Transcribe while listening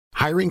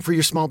Hiring for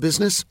your small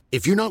business?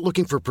 If you're not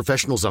looking for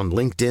professionals on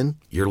LinkedIn,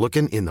 you're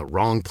looking in the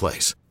wrong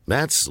place.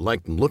 That's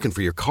like looking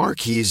for your car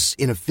keys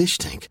in a fish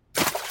tank.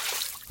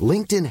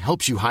 LinkedIn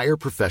helps you hire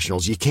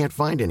professionals you can't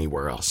find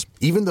anywhere else,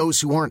 even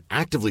those who aren't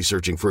actively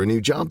searching for a new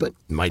job but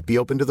might be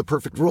open to the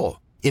perfect role.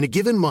 In a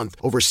given month,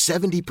 over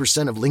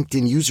 70% of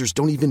LinkedIn users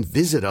don't even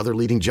visit other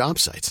leading job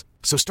sites.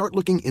 So start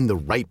looking in the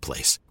right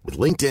place. With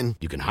LinkedIn,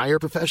 you can hire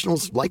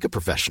professionals like a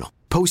professional.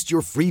 Post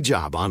your free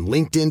job on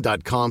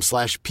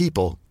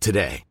linkedin.com/people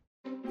today.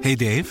 Hey,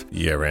 Dave.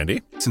 Yeah,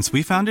 Randy. Since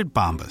we founded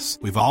Bombas,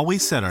 we've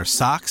always said our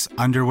socks,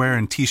 underwear,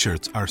 and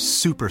T-shirts are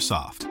super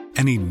soft.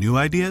 Any new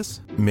ideas?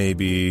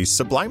 Maybe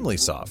sublimely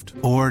soft.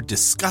 Or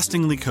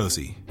disgustingly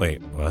cozy.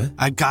 Wait, what?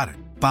 I got it.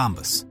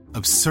 Bombas.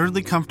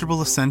 Absurdly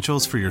comfortable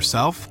essentials for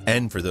yourself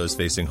and for those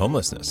facing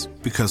homelessness.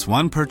 Because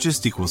one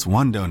purchased equals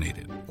one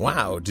donated.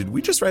 Wow, did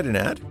we just write an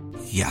ad?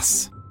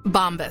 Yes.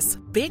 Bombas.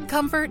 Big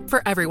comfort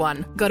for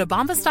everyone. Go to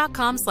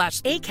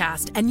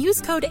bombas.com/ACAST and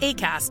use code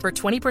ACAST for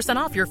 20%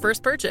 off your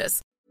first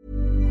purchase.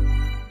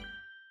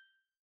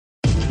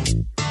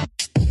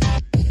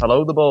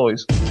 Hello, the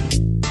boys.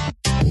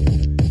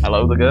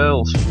 Hello, the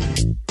girls.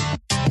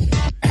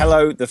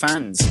 Hello, the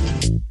fans.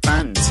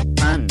 Fans.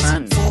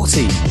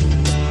 40.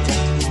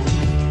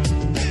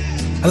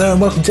 Hello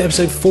and welcome to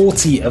episode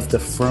 40 of The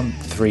Front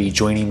Three.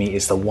 Joining me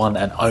is the one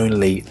and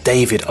only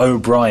David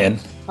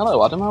O'Brien.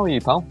 Hello, Adam. How are you,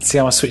 pal? See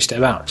how I switched it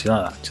about? Do you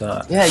like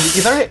that? Yeah,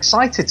 you're very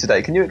excited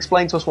today. Can you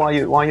explain to us why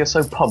you're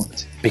so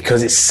pumped?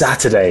 Because it's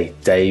Saturday,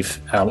 Dave.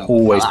 And I'm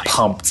always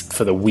pumped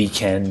for the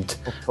weekend.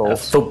 Of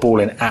course.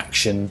 Football in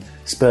action.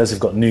 Spurs have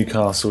got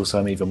Newcastle, so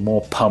I'm even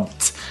more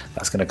pumped.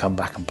 That's going to come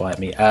back and bite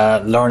me.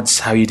 Lawrence,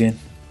 how are you doing?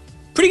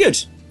 Pretty good.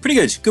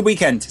 Good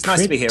weekend. It's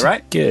nice to be here,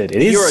 right? Good.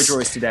 It is. Euro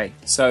draws today,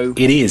 so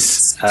it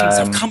is.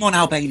 Come on,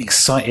 Albania.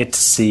 Excited to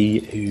see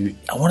who.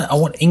 I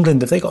want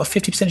England. Have they got a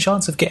 50%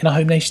 chance of getting a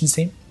home nations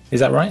team?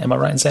 Is that right? Am I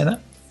right in saying that?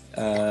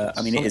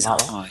 I mean, it is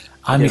high.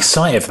 I'm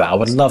excited for that. I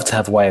would love to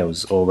have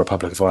Wales or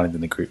Republic of Ireland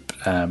in the group.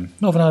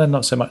 Northern Ireland,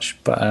 not so much,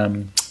 but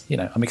I'm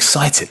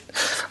excited.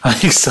 I'm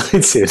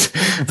excited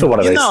for one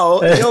of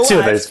those. Two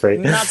of those three.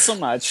 Not so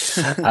much.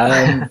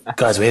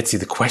 Guys, we're here to see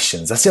the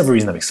questions. That's the other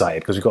reason I'm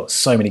excited, because we've got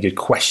so many good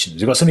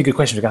questions. We're going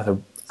to have to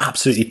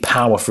absolutely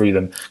power through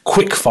them.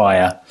 Quick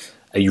fire.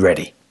 Are you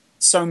ready?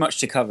 So much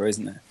to cover,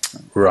 isn't there?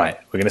 Right.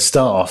 We're going to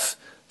start off.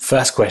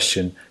 First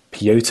question.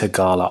 Piotr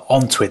Gala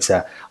on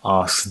Twitter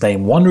asks,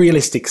 name one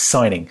realistic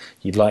signing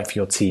you'd like for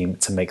your team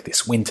to make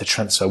this winter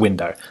transfer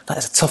window. That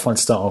is a tough one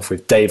to start off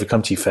with. Dave, I'll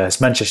come to you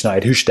first. Manchester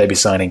United, who should they be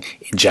signing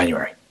in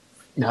January?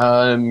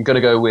 I'm going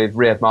to go with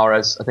Riyad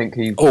Mahrez. I think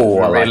he's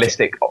a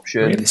realistic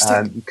option.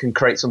 Can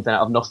create something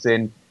out of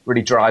nothing,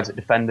 really drives at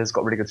defenders,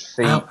 got really good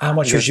feet. How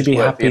much would you be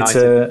happy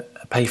to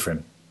pay for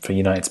him, for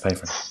United to pay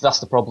for him? That's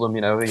the problem,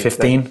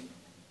 15?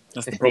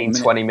 15,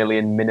 20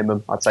 million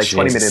minimum. I'd say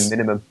 20 million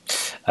minimum.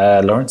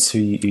 Lawrence, who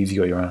have you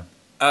got your eye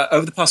on?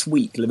 Over the past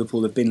week,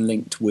 Liverpool have been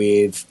linked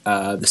with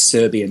the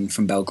Serbian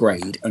from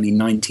Belgrade, only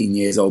 19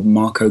 years old,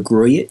 Marko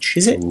Grujic,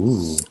 is it?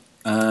 Ooh.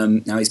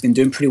 Now, he's been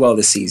doing pretty well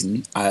this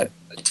season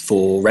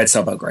for Red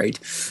Star Belgrade.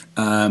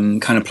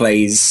 Kind of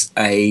plays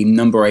a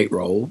number 8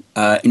 role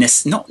in a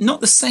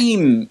not the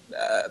same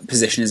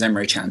position as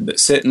Emre Can, but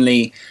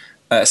certainly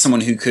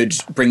someone who could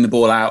bring the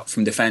ball out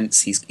from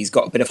defence. He's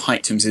got a bit of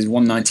height to him, so he's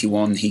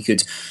 191. He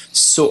could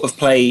sort of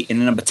play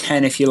in a number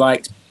 10 if you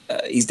liked.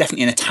 He's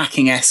definitely an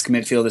attacking-esque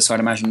midfielder, so I'd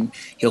imagine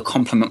he'll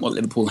complement what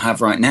Liverpool have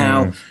right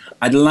now.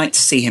 I'd like to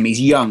see him. He's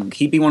young.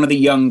 He'd be one of the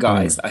young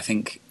guys that I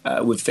think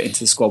would fit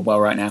into the squad well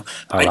right now.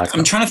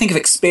 I'm trying to think of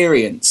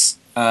experience,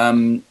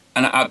 and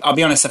I'll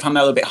be honest, I found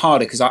that a little bit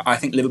harder because I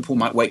think Liverpool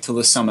might wait till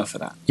the summer for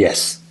that.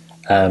 Yes.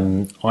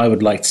 I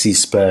would like to see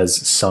Spurs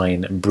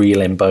sign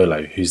Breel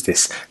Embolo, who's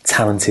this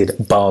talented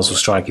Basel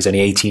striker. He's only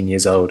 18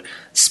 years old.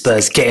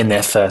 Spurs get in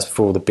there first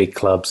before all the big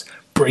clubs.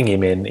 Bring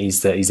him in. He's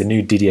the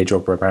new Didier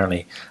Drogba,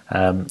 apparently.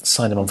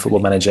 Sign him on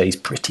Football Manager. He's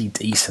pretty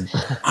decent.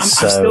 I've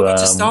still got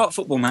to start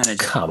Football Manager.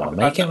 Come on,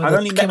 mate. I've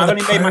only made my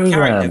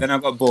character, then I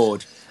got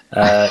bored.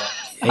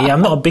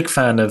 I'm not a big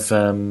fan of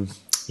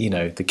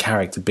the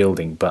character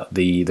building, but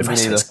the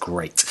rest of it's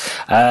great.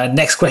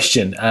 Next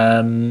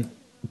question.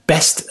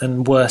 Best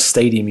and worst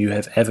stadium you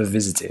have ever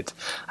visited?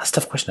 That's a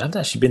tough question. I haven't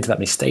actually been to that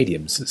many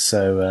stadiums,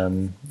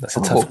 so that's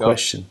a tough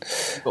question.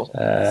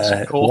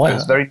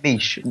 It's very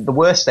niche. The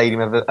worst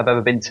stadium I've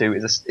ever been to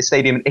is a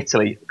stadium in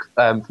Italy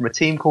from a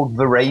team called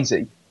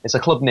Varese. It's a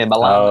club near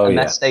Milan,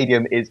 their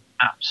stadium is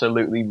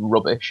absolutely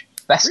rubbish.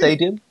 Best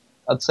stadium?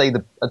 I'd say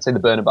the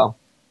Bernabeu.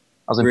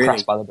 I was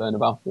impressed by the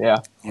Bernabeu. Yeah.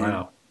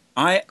 Wow.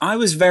 I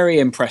was very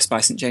impressed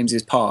by St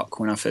James's Park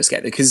when I first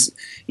get there, because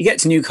you get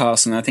to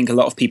Newcastle and I think a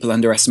lot of people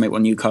underestimate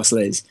what Newcastle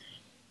is,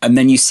 and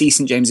then you see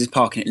St James's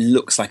Park and it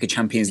looks like a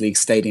Champions League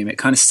stadium. It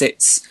kind of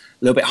sits a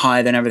little bit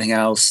higher than everything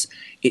else.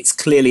 It's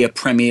clearly a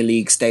Premier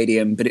League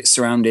stadium, but it's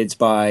surrounded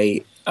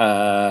by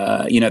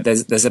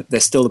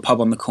there's still the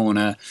pub on the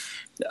corner.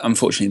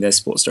 Unfortunately, there's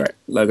Sports Direct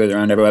logos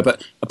around everywhere,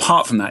 but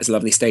apart from that, it's a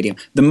lovely stadium.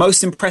 The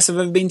most impressive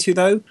I've ever been to,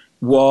 though,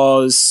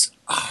 was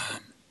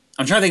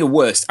I'm trying to think of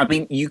worst. I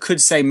mean, you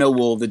could say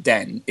Millwall the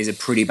Den is a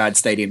pretty bad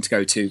stadium to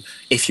go to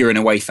if you're an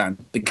away fan,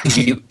 because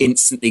you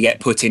instantly get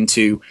put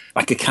into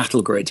like a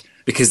cattle grid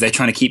because they're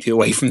trying to keep you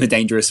away from the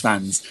dangerous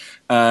fans.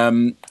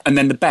 And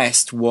then the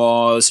best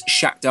was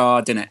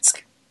Shakhtar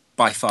Donetsk,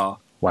 by far.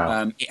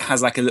 Wow. It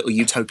has like a little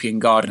utopian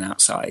garden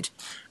outside,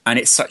 and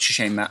it's such a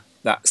shame that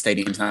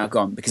stadium's now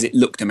gone, because it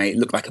looked amazing. It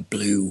looked like a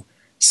blue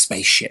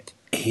spaceship.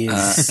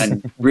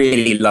 And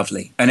really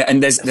lovely.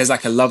 And there's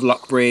like a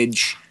Lovelock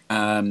Bridge.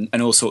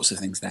 And all sorts of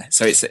things there.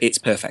 So it's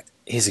perfect.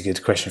 Here's a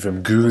good question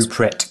from Guru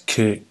Pret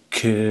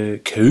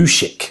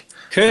Kushik.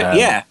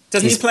 Yeah.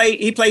 Doesn't he play?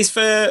 He plays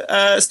for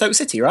Stoke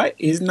City, right?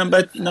 He's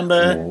number 10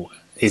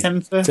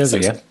 for Stoke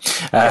City.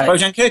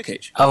 Bojan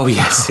Kirkic. Oh,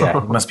 yes.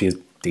 Yeah. He must be a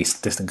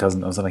distant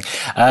cousin or something.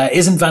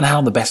 Isn't Van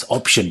Gaal the best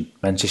option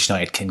Manchester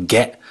United can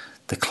get?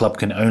 The club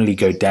can only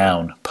go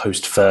down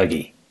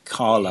post-Fergie.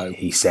 Carlo.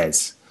 He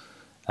says.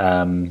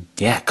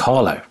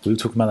 Carlo. We were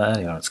talking about that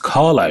earlier. It's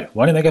Carlo.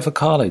 Why don't they go for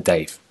Carlo,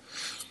 Dave?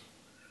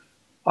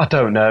 I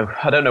don't know.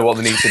 I don't know what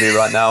they need to do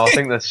right now. I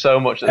think there's so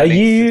much. That Are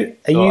you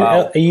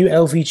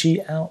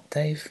LVG out,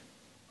 Dave?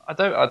 I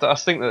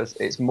think that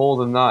it's more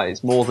than that.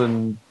 It's more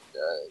than.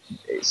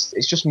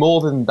 It's just more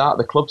than that.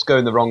 The club's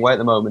going the wrong way at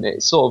the moment.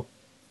 It sort of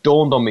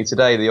dawned on me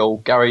today.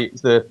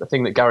 The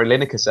thing that Gary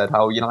Lineker said,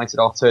 how United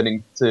are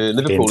turning to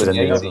Liverpool in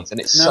the 80s, and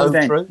it's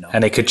true.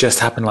 And it could just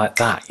happen like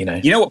that, you know.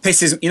 You know what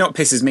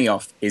pisses me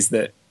off is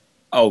that.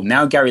 Oh,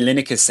 now Gary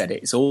Lineker said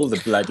it. It's all the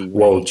bloody rage.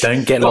 Whoa,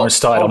 don't get Lawrence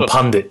started on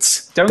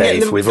pundits, Dave.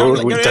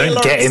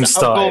 Don't get him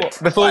started.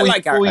 Before we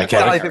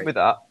dive in with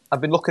that, I've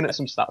been looking at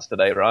some stats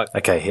today, right?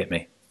 Okay, hit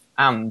me.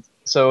 And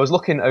so I was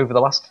looking over the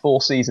last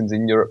 4 seasons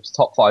in Europe's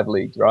top 5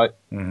 leagues, right?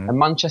 Mm-hmm. And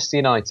Manchester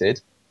United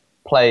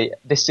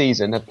this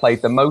season have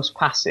played the most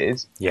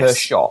passes per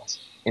shot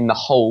in the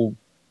whole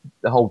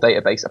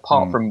database,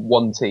 apart from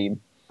one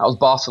team. That was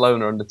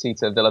Barcelona under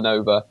Tito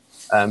Villanova.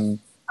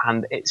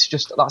 And that's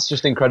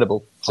just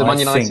incredible. So Man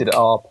United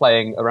are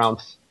playing around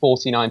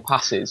 49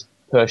 passes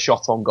per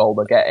shot on goal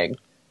they're getting.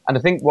 And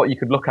I think what you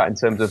could look at in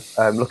terms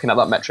of looking at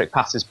that metric,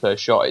 passes per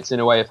shot, it's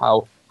in a way of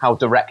how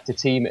direct a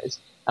team is.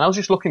 And I was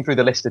just looking through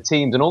the list of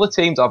teams, and all the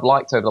teams I've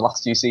liked over the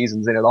last few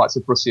seasons, the likes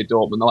of Borussia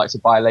Dortmund, the likes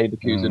of Bayer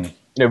Leverkusen,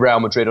 Real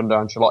Madrid under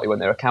Ancelotti when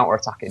they're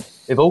counter-attacking,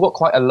 they've all got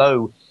quite a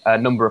low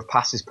number of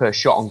passes per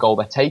shot on goal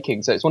they're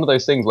taking. So it's one of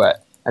those things where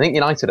I think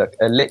United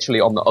are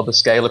literally on the other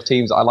scale of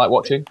teams that I like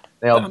watching.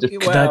 They are.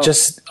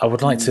 I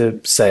would like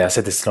to say, I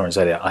said this to Lawrence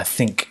earlier, I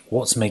think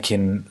what's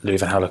making Louis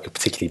van Gaal look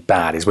particularly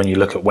bad is when you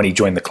look at when he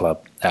joined the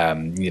club,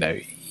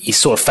 he's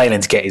sort of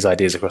failing to get his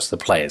ideas across to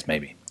the players,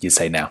 maybe, you'd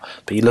say now.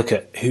 But you look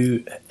at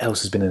who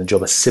else has been in the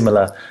job a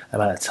similar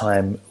amount of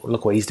time,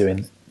 look what he's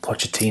doing,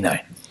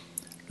 Pochettino.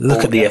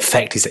 Look at the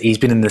effect he's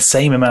been in the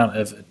same amount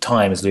of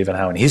time as Louis van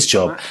Gaal in his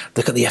job.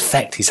 Look at the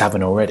effect he's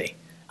having already.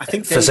 I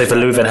think for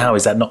Louis van Gaal,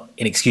 is that not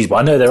inexcusable?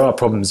 I know there are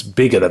problems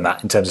bigger than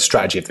that in terms of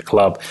strategy of the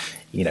club.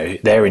 You know,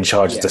 they're in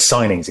charge of the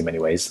signings in many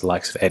ways, the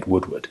likes of Ed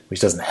Woodward,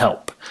 which doesn't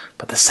help.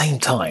 But at the same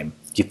time,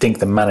 you'd think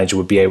the manager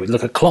would be able to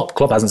look at Klopp.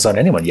 Klopp hasn't signed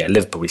anyone yet at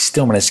Liverpool. He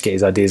still managed to get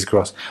his ideas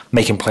across,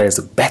 making players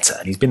look better.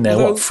 And he's been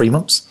there, 3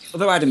 months?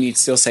 Although, Adam, you'd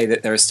still say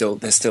that there's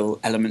still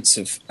elements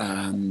of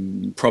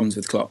problems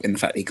with Klopp in the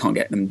fact that he can't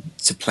get them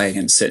to play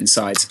against certain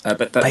sides.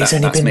 But he's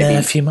only been there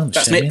a few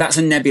months. That's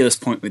a nebulous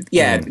point.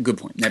 Good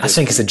point. Nebulous I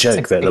think it's a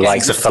joke that the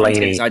likes of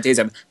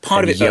Fellaini.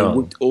 Part of it, though,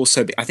 would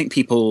also be. I think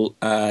people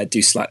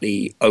do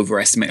slightly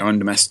overestimate or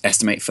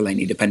underestimate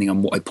Fellaini depending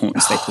on what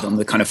importance they put on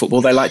the kind of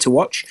football they like to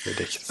watch.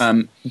 Ridiculous.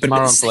 But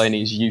Marouane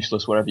Fellaini is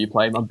useless wherever you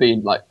play him. I'm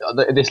being like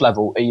at this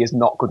level, he is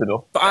not good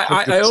enough. But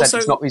I also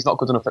he's not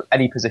good enough at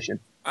any position.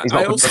 He's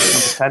not good enough at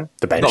number 10.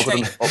 The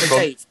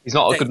bench. He's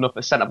not good enough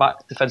at centre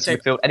back, defensive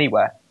midfield,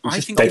 anywhere. But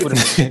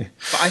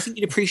I think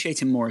you'd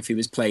appreciate him more if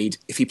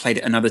he played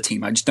at another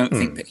team. I just don't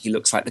think that he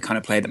looks like the kind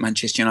of player that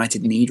Manchester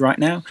United need right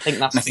now.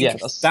 I think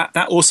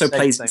that also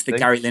plays into the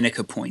Gary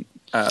Lineker point,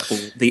 or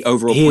the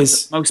overall point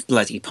that most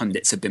bloody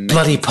pundits have been making.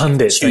 Bloody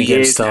pundits, don't get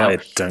him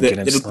started.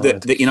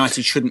 That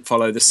United shouldn't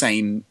follow the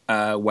same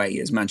way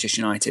as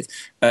Manchester United,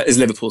 as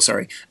Liverpool,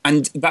 sorry.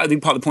 And part of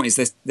the point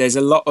is there's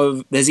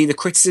either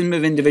criticism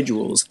of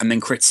individuals and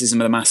then criticism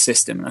of the mass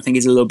system. And I think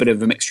it's a little bit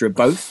of a mixture of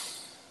both.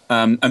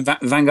 And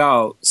Van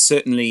Gaal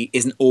certainly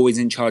isn't always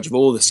in charge of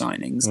all the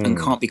signings and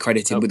can't be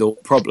credited with all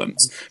the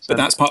problems. But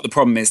that's part of the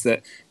problem, is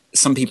that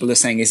some people are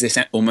saying, is this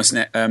almost,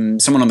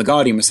 someone on The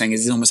Guardian was saying,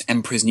 is this almost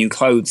Emperor's New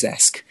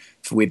Clothes-esque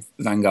with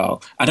Van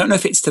Gaal? I don't know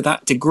if it's to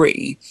that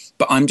degree,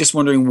 but I'm just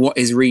wondering what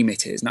his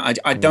remit is. Now,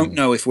 I don't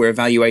know if we're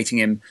evaluating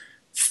him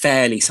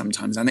fairly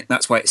sometimes. I think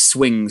that's why it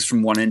swings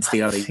from one end to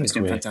the other. He's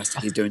doing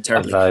fantastic, he's doing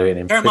terribly. Bear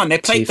in mind, they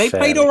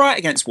played all right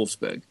against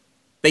Wolfsburg.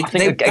 That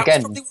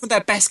was probably one of their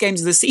best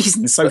games of the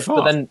season so far.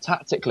 But then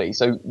tactically,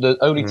 so the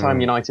only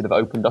time United have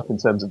opened up in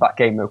terms of that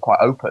game, they were quite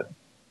open.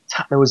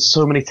 There was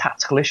so many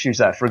tactical issues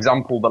there. For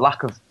example, the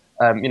lack of,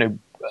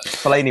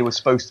 Fellaini was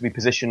supposed to be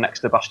positioned next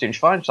to Bastian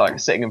Schweinsteiger,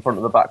 sitting in front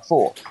of the back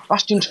four.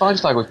 Bastian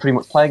Schweinsteiger was pretty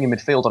much playing in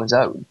midfield on his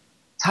own.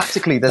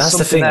 Tactically, there's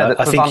something there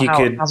that for Van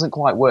Gaal hasn't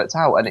quite worked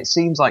out, and it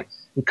seems like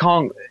he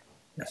can't.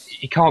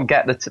 he can't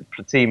get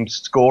the team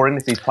scoring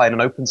if he's playing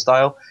an open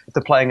style. If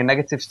they're playing a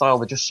negative style,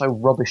 they're just so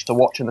rubbish to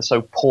watch and they're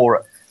so poor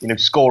at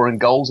scoring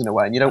goals in a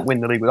way, and you don't win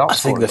the league without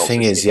scoring goals. I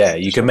think the thing is,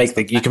 you can make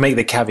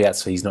the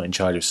caveats for he's not in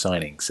charge of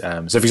signings.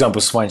 So, for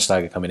example,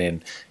 Schweinsteiger coming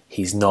in,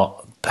 he's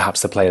not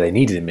perhaps the player they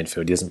needed in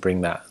midfield. He doesn't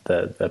bring that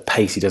the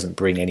pace. He doesn't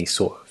bring any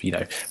sort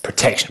of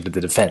protection to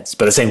the defence.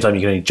 But at the same time,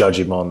 you can only judge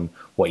him on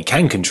what he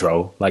can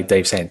control. Like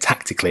Dave's saying,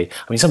 tactically.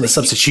 I mean, some of the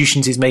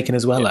substitutions he's making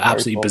as well are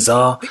absolutely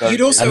bizarre.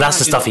 And that's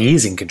the stuff he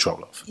is in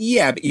control of.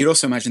 Yeah, but you'd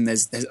also imagine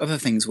there's other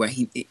things where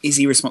he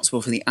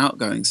responsible for the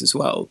outgoings as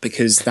well,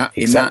 because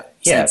in that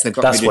sense they've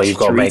got rid of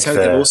Chicharito.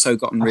 They've also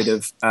gotten rid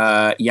of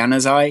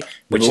Januzaj.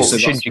 They've also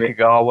Shinji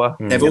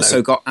Kagawa. They've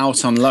also got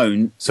out on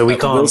loan. So we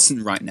can't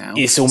Wilson right now.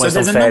 It's almost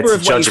unfair to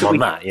judge him on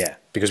that,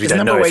 because we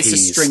don't know if he's... There's a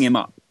number of ways to string him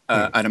up,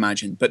 I'd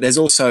imagine. But there's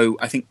also,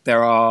 I think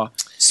there are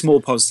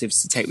small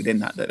positives to take within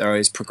that there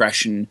is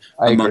progression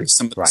amongst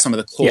some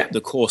of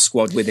the core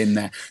squad within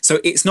there. So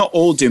it's not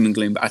all doom and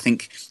gloom, but I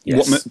think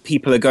what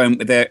people are going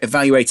with, they're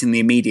evaluating the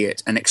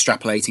immediate and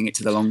extrapolating it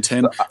to the long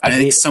term. And I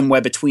think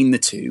somewhere between the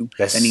two,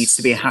 there needs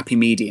to be a happy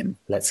medium.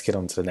 Let's get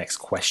on to the next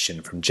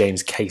question from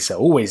James Kaser,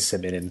 always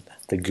submitting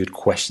the good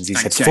questions. He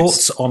said,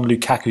 thoughts on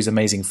Lukaku's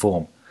amazing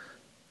form?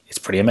 It's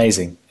pretty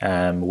amazing.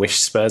 Wish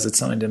Spurs had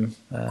signed him.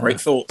 Great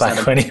thoughts.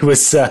 Back when he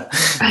was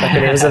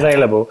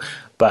available.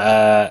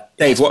 But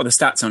Dave, what are the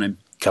stats on him?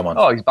 Come on.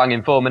 Oh, he's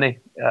banging form, isn't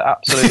he?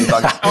 Absolutely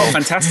banging. Oh,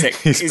 fantastic.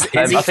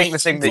 I think the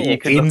thing that you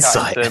could look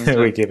at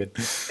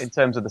in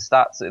terms of the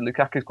stats,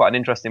 Lukaku's quite an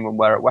interesting one,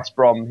 where at West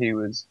Brom he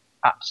was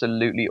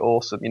absolutely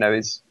awesome.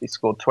 He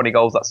scored 20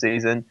 goals that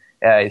season.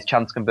 His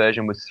chance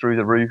conversion was through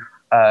the roof.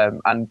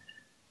 And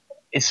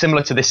it's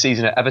similar to this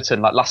season at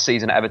Everton. Like last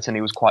season at Everton,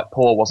 he was quite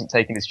poor, wasn't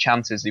taking his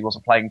chances, he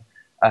wasn't playing.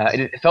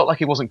 It felt like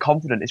he wasn't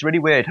confident. It's really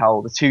weird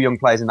how the two young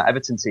players in that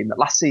Everton team that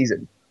last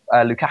season,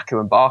 Lukaku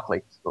and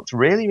Barkley, looked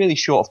really, really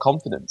short of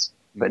confidence.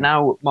 But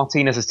now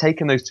Martinez has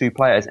taken those two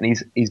players and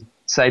he's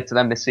said to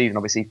them this season,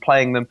 obviously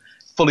playing them,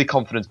 fully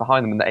confidence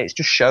behind them, and that it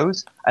just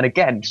shows. And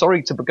again,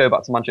 sorry to go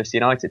back to Manchester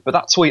United, but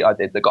that tweet I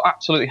did that got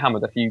absolutely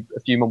hammered a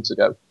few months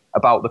ago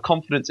about the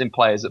confidence in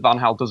players that Van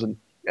Gaal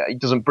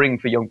doesn't bring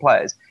for young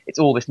players. It's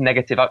all this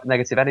negative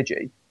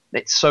energy.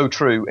 It's so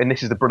true, and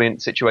this is the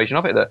brilliant situation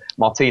of it, that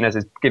Martinez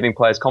is giving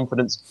players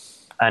confidence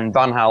and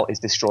Van Gaal is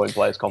destroying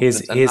players'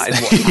 confidence.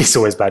 It's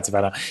always bad to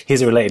Van Gaal.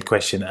 Here's a related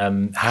question.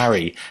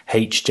 Harry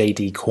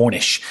HJD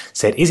Cornish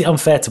said, is it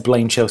unfair to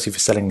blame Chelsea for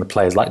selling the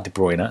players like De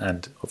Bruyne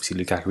and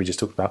obviously Lukaku we just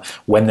talked about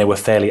when they were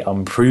fairly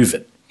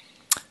unproven?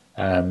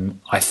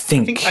 I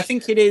think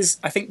it is.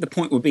 I think the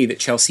point would be that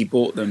Chelsea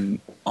bought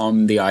them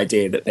on the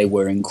idea that they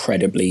were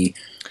incredibly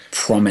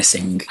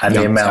promising, and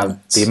the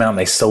amount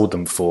they sold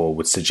them for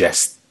would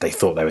suggest they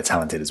thought they were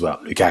talented as well.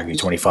 Lukaku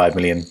 25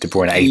 million, De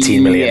Bruyne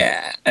 18 million.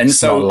 Yeah, and it's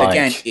so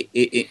again,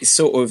 it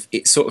sort of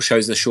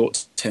shows the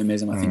short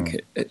termism. I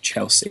think at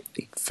Chelsea,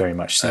 very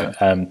much so.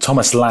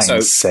 Thomas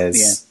Lang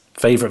says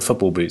favourite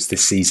football boots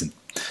this season.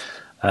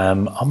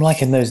 I'm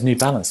liking those New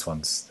Balance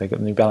ones. They've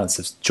got New Balance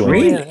have joined.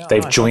 Really?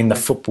 They've joined the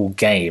football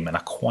game, and I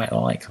quite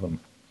like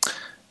them.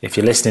 If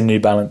you're listening, New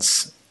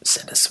Balance,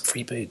 send us some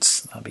free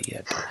boots. That'd be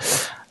good.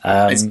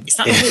 Is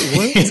that how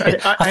it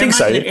works? I think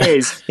so. It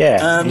is.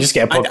 Yeah, you just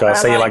get a podcast.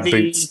 Say you like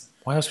boots.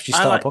 Why else would you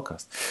start a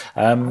podcast?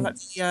 I like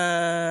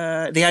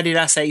the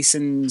Adidas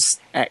Ace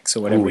X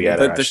or whatever.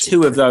 The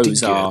two of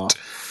those are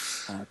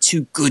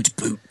two good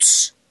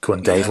boots. Go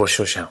on, Dave. What's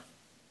your shout?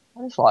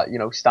 It's like,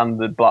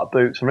 standard black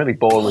boots. I'm really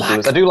bored with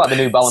those. I do like the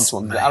New Balance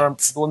ones.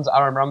 The ones that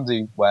Aaron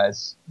Ramsey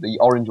wears, the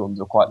orange ones,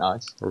 are quite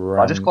nice.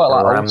 I just quite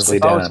like Ramsey.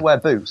 If I was to wear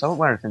boots, I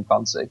wouldn't wear anything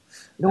fancy. You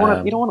don't want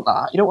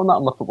that. You don't want that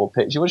on the football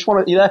pitch.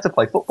 You're there to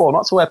play football,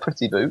 not to wear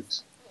pretty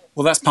boots.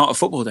 Well, that's part of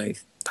football,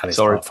 Dave. That is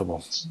part of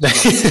football.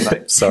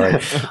 Sorry.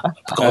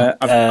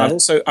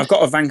 I've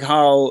got a Van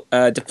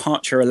Gaal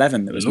Departure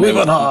 11 that was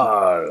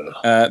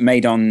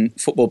made on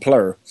Football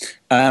Plur.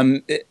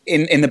 In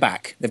the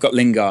back, they've got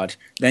Lingard.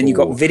 Then you've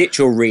got Vidic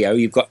or Rio.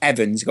 You've got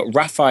Evans. You've got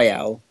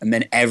Raphael, and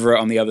then Everett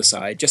on the other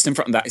side. Just in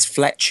front of that is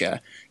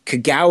Fletcher.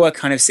 Kagawa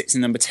kind of sits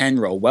in number 10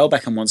 role.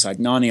 Welbeck on one side,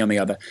 Nani on the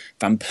other.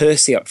 Van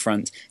Persie up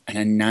front, and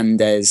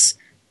Hernandez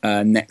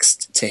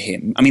next to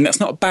him. I mean, that's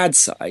not a bad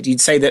side.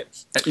 You'd say that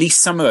at least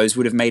some of those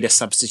would have made a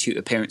substitute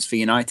appearance for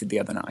United the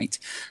other night.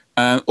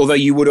 Although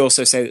you would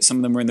also say that some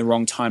of them were in the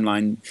wrong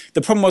timeline.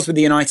 The problem was with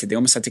the United, they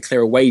almost had to clear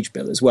a wage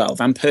bill as well.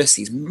 Van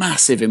Persie's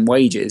massive in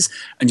wages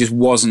and just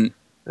wasn't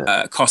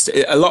cost.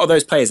 A lot of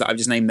those players that I've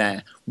just named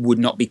there would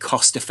not be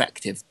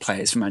cost-effective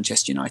players for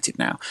Manchester United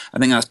now. I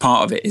think that's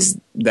part of it,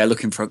 is they're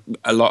looking for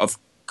a lot of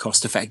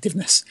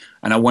cost-effectiveness.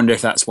 And I wonder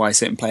if that's why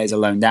certain players are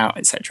loaned out,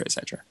 etc.,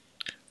 etc.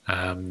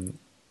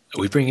 Are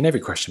we bringing every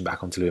question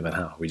back onto Louis van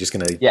Gaal? We're just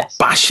going to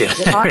bash it.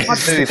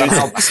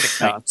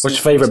 What's your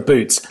favourite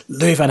boots?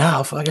 Louis van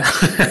Gaal.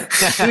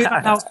 Louis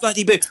van Gaal's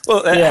bloody boot.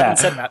 Well, I haven't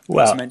said that.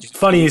 Well,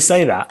 funny you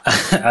say that.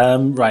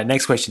 Right,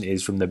 next question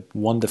is from the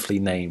wonderfully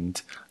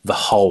named The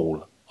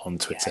Hole on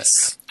Twitter.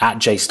 Yes. At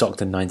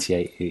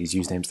jstockton98, his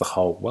username's The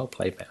Hole. Well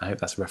played, mate. I hope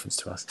that's a reference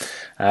to us.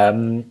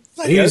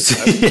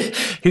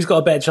 Who's got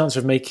a better chance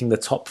of making the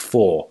top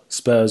 4,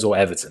 Spurs or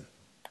Everton?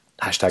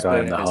 Hashtag I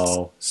am The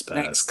Hole.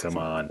 Spurs, come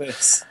on.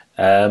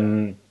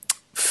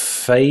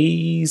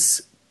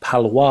 FaZe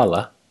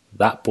Palwala,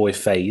 that boy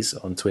FaZe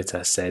on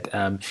Twitter, said,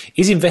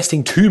 is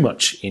investing too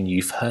much in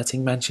youth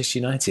hurting Manchester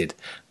United?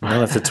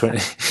 None of the 20...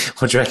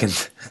 What do you reckon,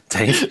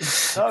 Dave?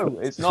 No,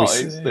 it's not.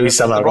 We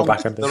somehow got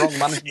back the wrong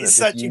management. It's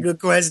such a good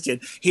question.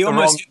 He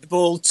almost hit the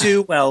ball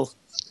too well.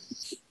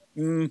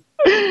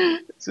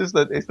 It's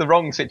the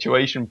wrong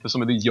situation for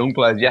some of these young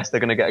players. Yes, they're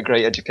going to get a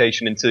great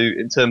education in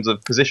terms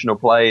of positional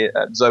play,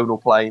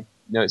 zonal play. You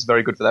know, it's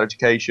very good for their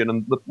education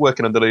and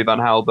working under Louis van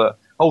Gaal. But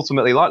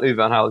ultimately, like Louis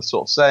van Gaal is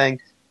sort of saying,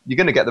 you're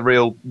going to get the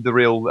real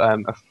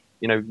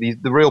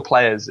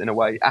players in a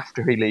way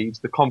after he leaves.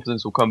 The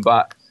confidence will come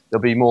back. They'll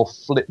be more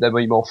they'll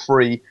be more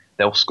free.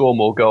 They'll score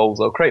more goals.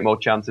 They'll create more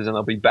chances, and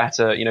they'll be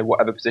better. You know,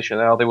 whatever position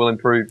they are, they will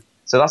improve.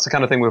 So that's the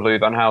kind of thing with Louis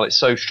van Gaal. It's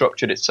so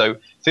structured.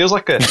 Feels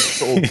like a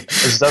sort of a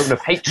zone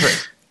of hatred,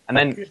 and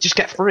then just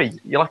get free.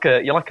 You're like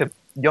a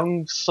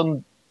young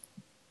son.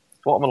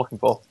 What am I looking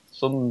for?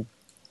 Son.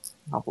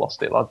 I've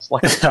lost it, lads. I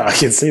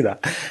can see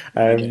that.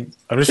 I'm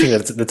just thinking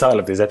that the title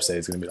of this episode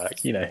is going to be like,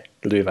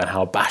 Louis van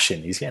Gaal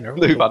bashing. He's getting a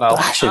Louis van Gaal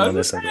bashing on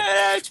this.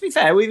 To be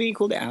fair, we've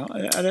equalled it out.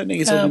 I don't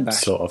think it's all been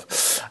bashed. Sort of.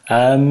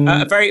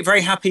 Very, very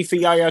happy for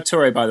Yaya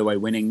Toure, by the way,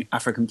 winning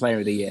African Player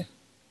of the Year.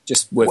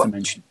 Just worth a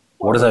mention.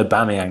 What does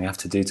Aubameyang have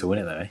to do to win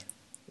it, though?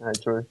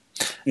 True.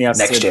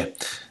 Next year.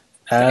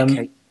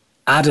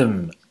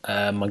 Adam,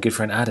 my good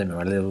friend Adam, who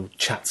had a little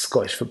chat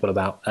Scottish football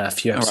about a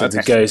few episodes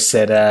ago,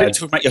 said...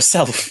 talk about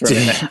yourself for a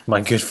minute.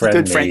 My good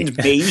friend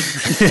me.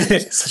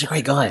 Such a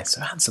great guy,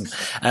 so handsome.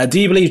 Do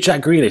you believe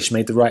Jack Grealish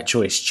made the right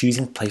choice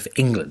choosing to play for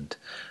England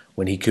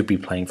when he could be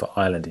playing for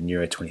Ireland in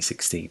Euro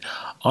 2016?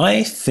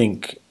 I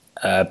think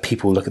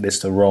people look at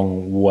this the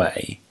wrong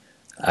way,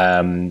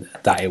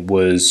 that it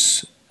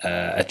was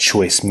a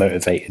choice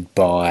motivated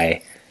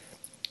by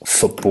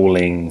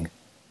footballing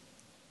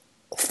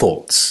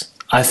thoughts.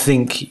 I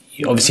think,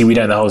 obviously, we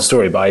don't know the whole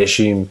story, but I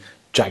assume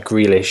Jack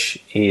Grealish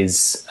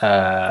is...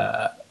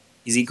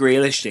 Is he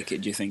Grealish-dick, do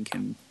you think,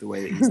 in the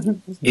way that he's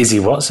done? Is he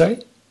what,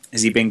 sorry?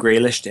 Has he been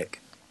Grealish-dick?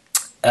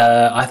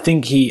 I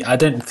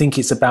don't think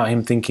it's about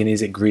him thinking,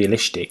 is it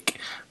Grealish-dick?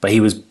 But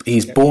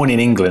he's born in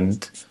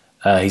England.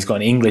 He's got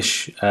an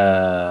English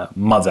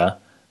mother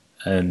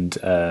and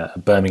a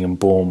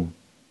Birmingham-born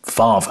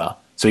father.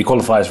 So he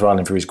qualifies for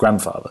Ireland for his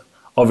grandfather.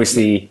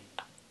 Obviously...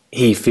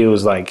 He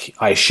feels like,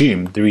 I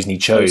assume, the reason he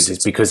chose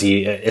is because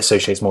he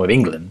associates more with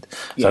England.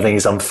 So I think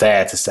it's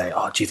unfair to say,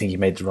 do you think you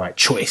made the right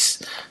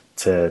choice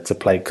to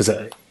play? Because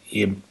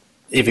if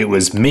it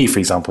was me, for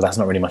example, that's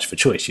not really much of a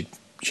choice. You'd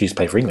choose to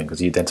play for England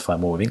because you identify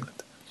more with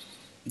England.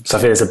 So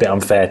I feel it's a bit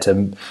unfair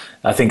to...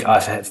 I think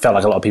I felt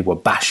like a lot of people were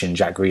bashing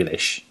Jack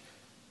Grealish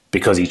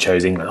because he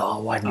chose England.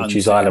 Why didn't he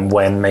choose Ireland,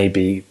 when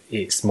maybe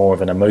it's more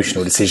of an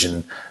emotional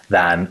decision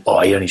than,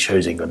 he only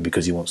chose England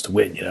because he wants to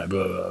win, Blah,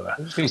 blah, blah.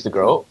 He needs to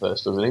grow up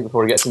first, doesn't he,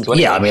 before he gets into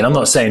anything? Yeah, I mean, I'm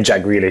not saying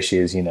Jack Grealish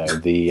is,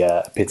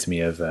 the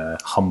epitome of a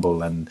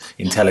humble and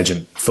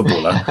intelligent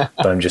footballer,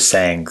 but I'm just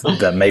saying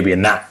that maybe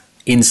in that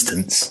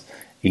instance,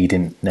 he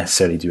didn't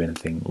necessarily do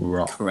anything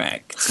wrong.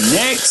 Correct.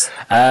 Next.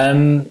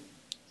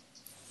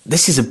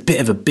 This is a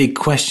bit of a big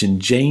question.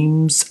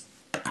 James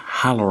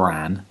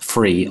Halloran,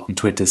 free on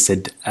Twitter,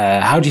 said,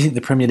 how do you think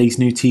the Premier League's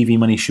new TV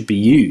money should be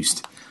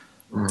used?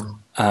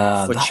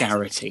 For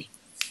charity.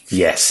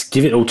 Yes,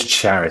 give it all to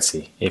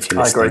charity, if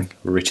you're listening.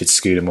 Richard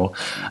Scudamore.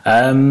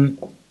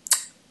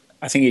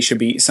 I think it should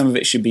be,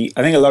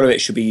 I think a lot of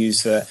it should be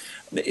used for,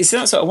 it's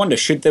that sort of wonder,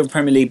 should the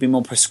Premier League be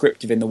more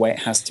prescriptive in the way it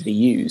has to be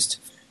used?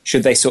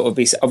 Should they sort of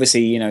be,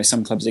 obviously,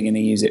 some clubs are going to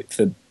use it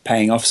for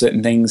paying off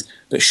certain things,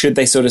 but should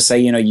they sort of say,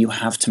 you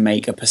have to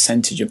make a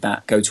percentage of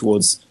that go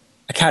towards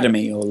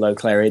academy or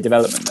local area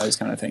development, those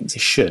kind of things?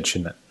 It should,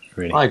 shouldn't it?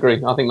 Really, I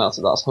agree. I think that's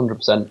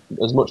 100%.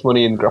 As much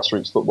money in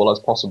grassroots football as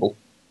possible,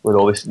 with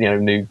all this,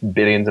 new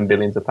billions and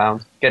billions of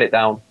pounds. Get it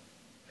down.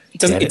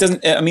 It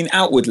doesn't. I mean,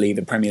 outwardly,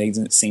 the Premier League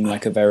doesn't seem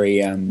like a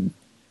very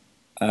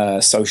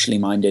socially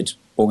minded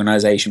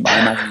organisation, but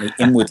I imagine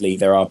inwardly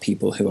there are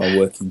people who are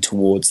working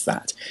towards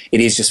that. It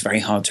is just very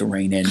hard to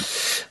rein in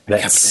the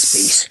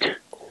capitalist beast.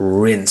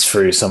 Rinse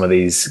through some of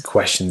these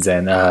questions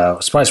then.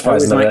 Surprise. I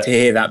would like to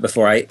hear that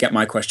before I get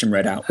my question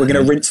read out. We're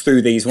going to rinse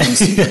through these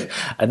ones.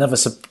 Another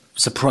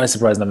surprise,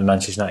 another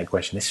Manchester United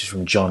question. This is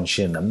from John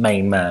Shin, the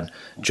main man,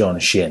 John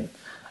Shin.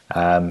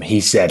 He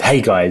said,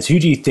 hey guys, who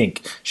do you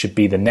think should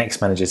be the next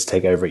manager to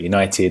take over at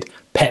United?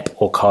 Pep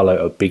or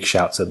Carlo are big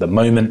shouts at the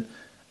moment.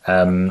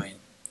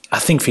 I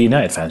think for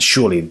United fans,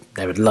 surely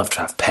they would love to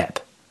have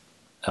Pep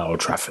at Old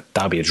Trafford.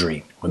 That would be a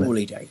dream, wouldn't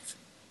it? Dave.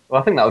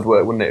 Well, I think that would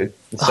work, wouldn't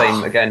it? The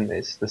same, again,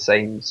 it's the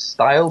same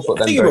style, but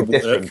then very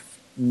different.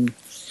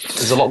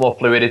 There's a lot more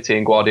fluidity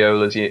in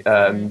Guardiola's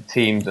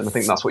teams, and I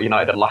think that's what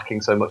United are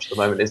lacking so much at the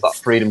moment, is that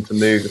freedom to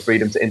move, the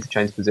freedom to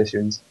interchange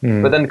positions.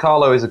 But then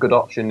Carlo is a good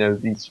option.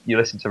 You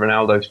listen to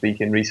Ronaldo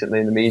speaking recently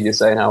in the media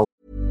saying how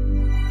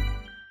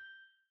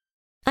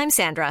I'm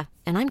Sandra,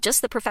 and I'm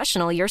just the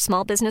professional your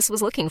small business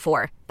was looking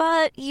for.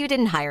 But you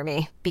didn't hire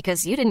me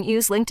because you didn't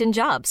use LinkedIn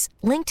Jobs.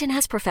 LinkedIn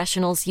has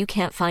professionals you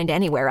can't find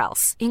anywhere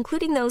else,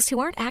 including those who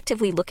aren't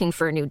actively looking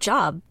for a new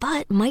job,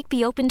 but might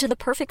be open to the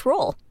perfect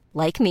role,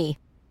 like me.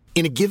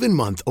 In a given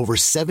month, over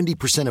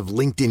 70% of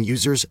LinkedIn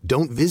users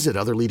don't visit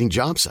other leading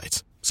job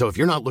sites. So if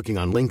you're not looking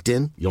on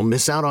LinkedIn, you'll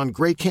miss out on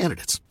great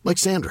candidates like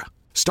Sandra.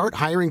 Start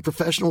hiring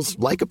professionals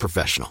like a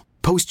professional.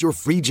 Post your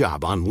free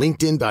job on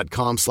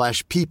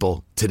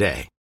linkedin.com/people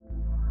today.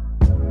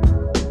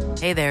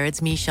 Hey there,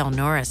 it's Michelle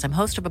Norris. I'm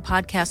host of a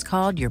podcast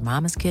called Your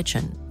Mama's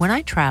Kitchen. When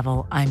I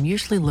travel, I'm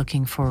usually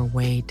looking for a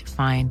way to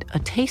find a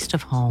taste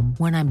of home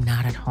when I'm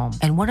not at home.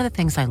 And one of the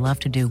things I love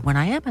to do when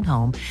I am at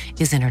home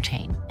is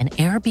entertain. And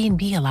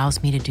Airbnb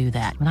allows me to do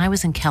that. When I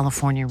was in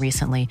California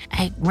recently,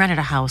 I rented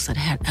a house that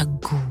had a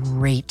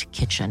great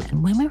kitchen.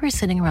 And when we were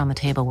sitting around the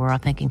table, we were all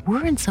thinking,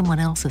 we're in someone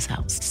else's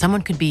house.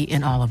 Someone could be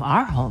in all of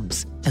our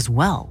homes as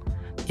well.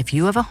 If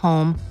you have a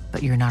home,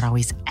 but you're not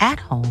always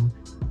at home,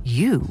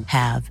 you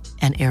have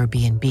an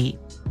Airbnb.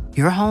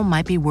 Your home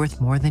might be worth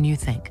more than you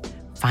think.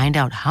 Find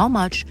out how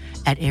much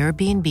at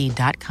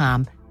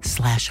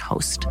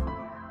airbnb.com/host.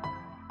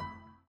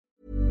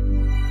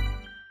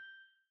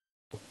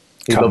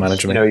 He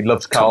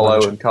loves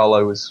Carlo, and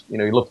Carlo was, he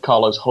loved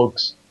Carlo's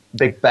hugs.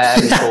 Big Bear,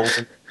 he calls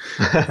him.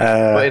 But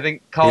I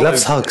think Carlo, he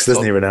loves hugs,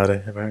 doesn't he,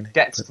 Ronaldo? Apparently.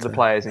 Gets to the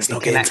players and he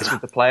connects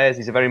with the players.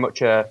 He's a very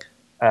much a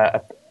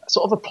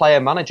sort of a player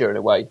manager in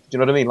a way. Do you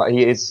know what I mean? Like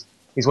he's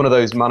one of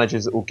those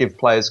managers that will give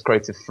players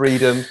creative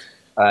freedom.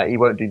 He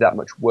won't do that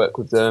much work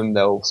with them.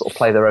 They'll sort of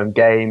play their own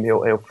game.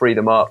 He'll free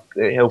them up.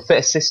 He'll fit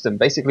a system.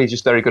 Basically, he's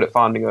just very good at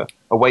finding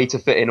a way to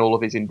fit in all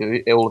of his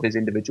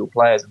individual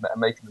players and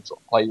making them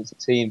sort of play as a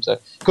team. So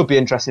it could be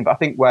interesting. But I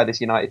think where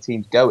this United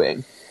team's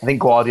going, I think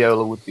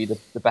Guardiola would be the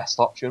best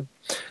option.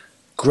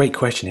 Great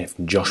question here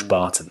from Josh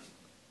Barton.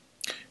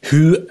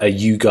 Who are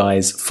you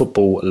guys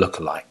football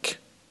lookalike?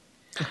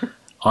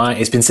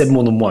 It's been said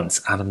more than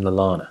once. Adam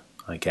Lallana.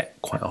 I get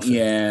quite often,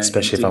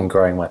 especially if I'm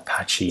growing my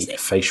patchy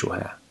facial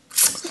hair.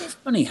 It's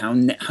funny how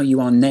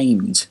you are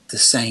named the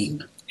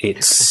same.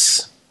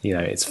 It's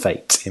it's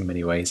fate in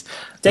many ways.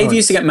 Dave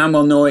used to get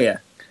Manuel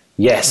Neuer.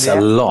 Yes,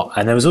 a lot,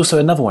 and there was also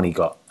another one he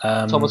got.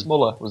 Thomas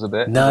Muller was a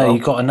bit. No, he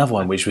got another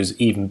one which was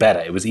even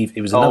better. It was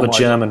another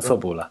German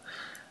footballer.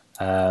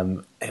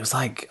 It was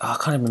like I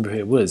can't remember who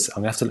it was. I'm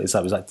gonna have to look this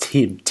up. It was like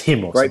Tim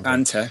or Great something.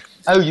 banter.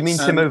 Oh, you mean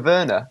Timo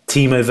Werner?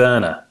 Timo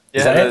Werner.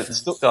 Yeah,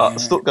 the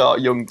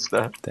Stuttgart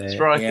youngster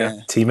striker.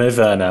 Yeah. Timo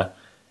Werner.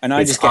 And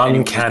I it's just get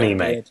uncanny,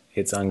 mate.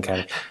 It's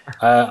uncanny.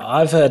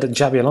 I've heard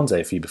Xabi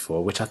Alonso for you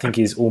before, which I think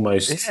is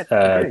almost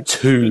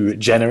too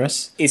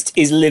generous.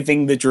 Is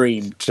living the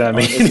dream. Do you know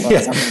what I mean?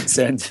 As I'm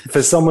concerned.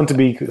 For someone to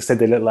be said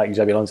they look like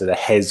Xabi Alonso, their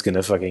head's going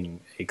to fucking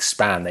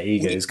expand. Their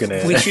ego is going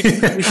to... We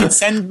should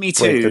send me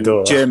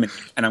to Germany,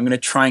 and I'm going to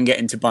try and get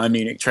into Bayern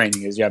Munich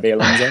training as Xabi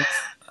Alonso.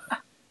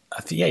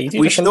 You do.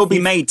 We should all be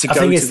made to go. I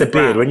think it's the beard.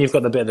 ground. When you've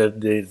got the bit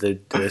of the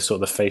sort of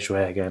the facial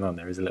hair going on,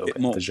 there is a little bit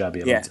more. of the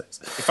Xabi Yeah. Alonso.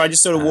 If I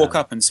just sort of walk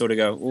up and sort of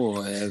go,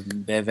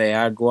 beve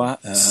agua.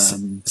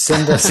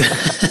 Send us. I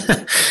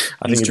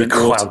think it'd be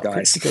quite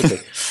guys.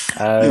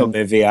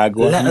 Beve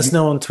agua. Let us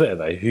know on Twitter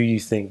though who you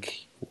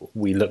think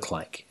we look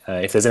like.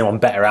 If there's anyone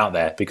better out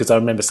there, because I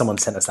remember someone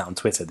sent us that on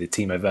Twitter, the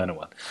Timo Werner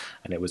one,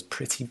 and it was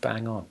pretty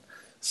bang on.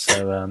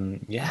 So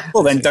yeah.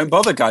 Well then, don't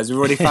bother, guys. We've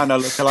already found our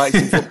lookalikes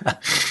in football.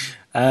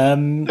 Have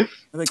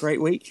a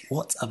great week.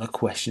 What other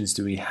questions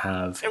do we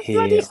have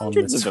here on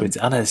the Twitter?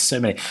 I know there's so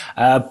many.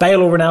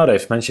 Bale or Ronaldo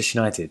for Manchester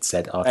United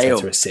said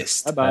Arteta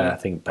assist. I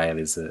think Bale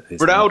is a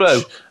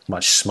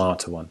much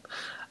smarter one.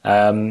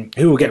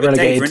 Who will get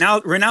relegated? Dave,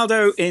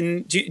 Ronaldo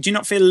do you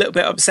not feel a little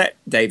bit upset,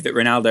 Dave, that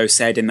Ronaldo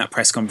said in that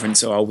press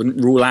conference, I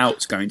wouldn't rule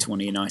out going to one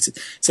of United.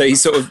 So in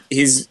sort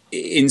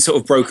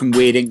of broken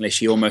weird English,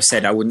 he almost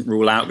said, I wouldn't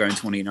rule out going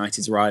to one of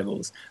United's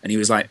rivals. And he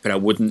was like, but I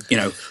wouldn't,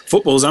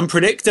 football's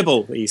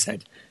unpredictable, he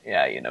said.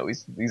 Yeah,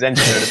 he's engineered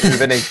a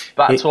move, isn't he?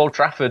 Back to Old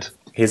Trafford.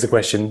 Here's the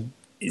question.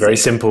 Very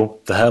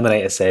simple. The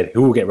Herminator said,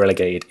 who will get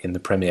relegated in the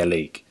Premier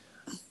League?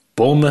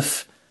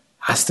 Bournemouth,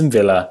 Aston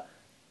Villa,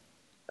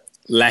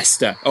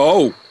 Leicester.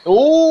 No,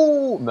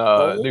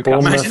 Newcastle. Bournemouth,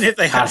 Imagine if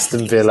they had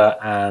Aston Villa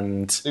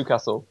and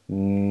Newcastle.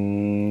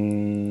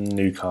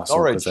 Newcastle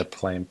Norwich. because they're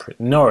playing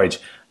Norwich.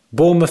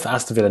 Bournemouth,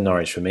 Aston Villa,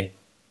 Norwich for me.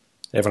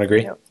 Everyone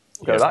agree? Yep.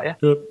 We'll go with that, yeah.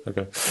 Yep.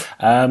 Okay.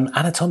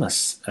 Anna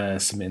Thomas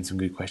submitting some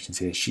good questions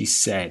here. She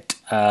said,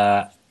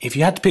 if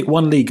you had to pick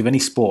one league of any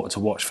sport to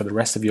watch for the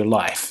rest of your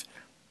life,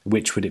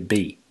 which would it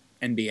be?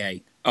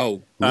 NBA.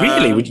 Oh.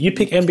 Really? Would you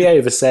pick NBA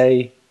over,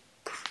 say,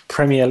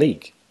 Premier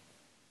League?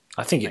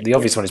 I think the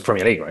obvious one is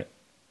Premier League, right?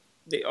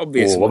 The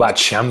obvious what about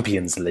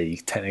Champions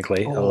League,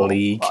 technically? A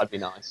league. That'd be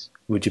nice.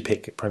 Would you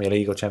pick Premier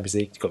League or Champions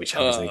League? It's got to be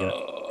Champions League, isn't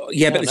it?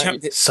 Yeah, but the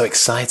Champions... So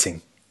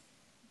exciting.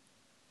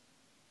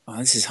 Oh,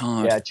 this is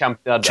hard. Yeah,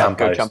 Champions League.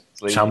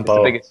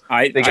 Champo. It's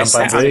the biggest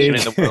competition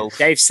in the world.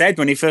 Dave said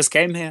when he first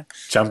came here.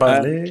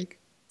 Champions League.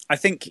 I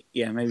think,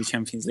 maybe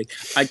Champions League.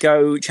 I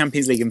go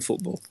Champions League in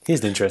football.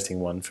 Here's an interesting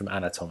one from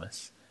Anna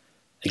Thomas.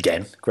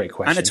 Again, great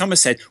question. Anna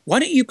Thomas said, why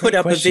don't you put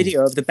up a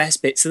video of the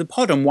best bits of the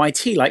pod on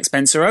YT like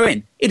Spencer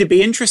Owen? It'd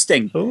be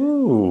interesting.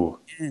 Ooh.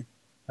 Yeah.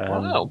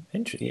 Wow.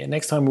 Yeah,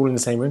 next time we're all in the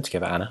same room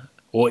together, Anna.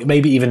 Or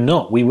maybe even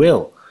not. We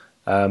will.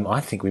 I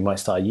think we might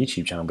start a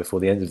YouTube channel before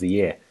the end of the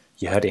year.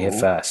 You heard it here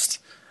first.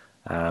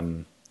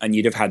 And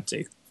you'd have had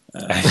to.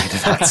 But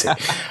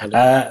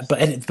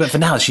for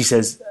now, she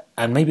says,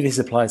 and maybe this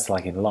applies to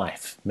like in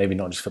life, maybe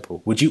not just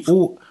football. Would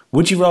you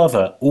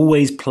rather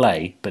always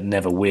play but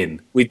never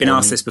win? We've been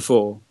asked this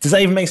before. Does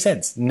that even make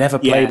sense? Never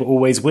play but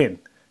always win.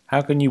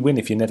 How can you win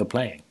if you're never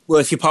playing? Well,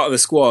 if you're part of the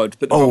squad,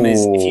 but the problem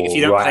is if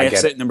you don't play a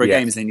certain number of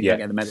games, then you don't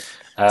get the medal.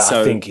 I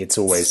think it's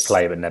always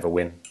play but never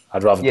win.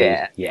 I'd rather do.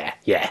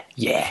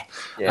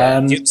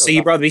 So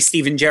you'd rather be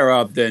Steven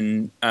Gerrard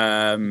than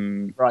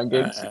Ryan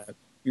Giggs.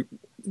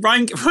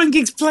 Ryan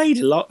Giggs played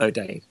a lot though,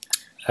 Dave.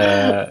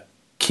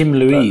 Kim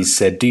Louise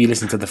said, "Do you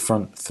listen to the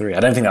front three?"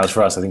 I don't think that was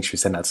for us. I think she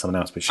sent that to someone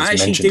else, but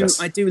she's mentioned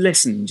us. I do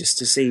listen just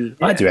to see.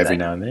 I do every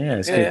now and then. Yeah,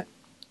 it's good.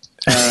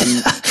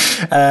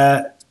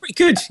 Pretty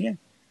good. Yeah.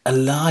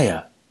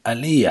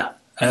 Aliyah.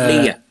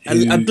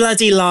 A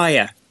bloody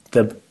liar.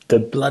 The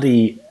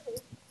bloody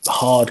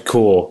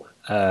hardcore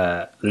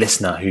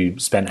listener who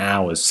spent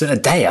hours, a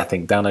day, I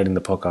think, downloading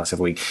the podcast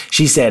every week.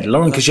 She said,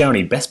 Lauren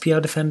Koscielny, best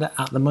PR defender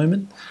at the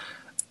moment?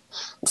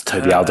 It's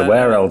Toby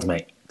Alderweireld,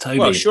 mate. Toby.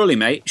 Well, surely,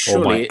 mate.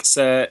 Surely it's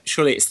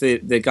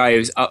the guy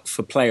who's up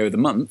for Player of the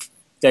Month,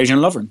 Dejan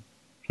Lovren.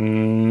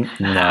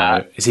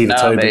 No, it's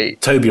either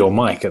Toby or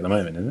Mike at the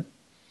moment, isn't it?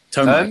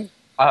 Toby.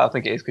 I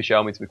think it is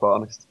Koscielny, to be quite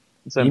honest.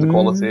 In terms of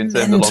quality, in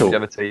terms of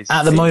longevity.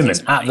 At the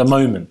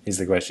moment is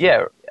the question.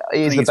 Yeah,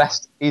 he's the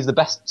best. He's the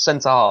best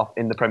centre half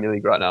in the Premier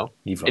League right now.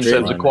 In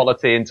terms of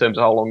quality, in terms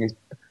of how long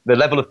the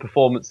level of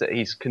performance that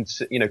he's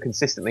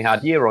consistently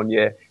had year on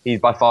year. He's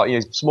by far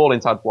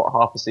Smalling's had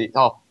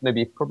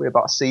probably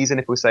about a season.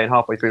 If we're saying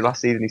halfway through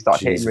last season, he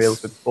started hitting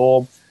reels with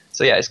form.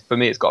 So yeah, for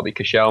me, it's got to be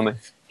Koscielny.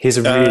 Here's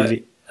a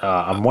really.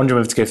 I'm wondering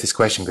whether to go for this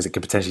question because it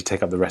could potentially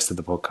take up the rest of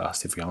the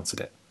podcast if we answered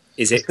it.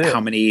 Is it how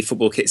many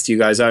football kits do you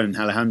guys own,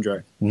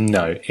 Alejandro?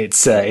 No,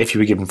 it's if you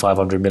were given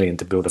 500 million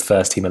to build a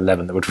first team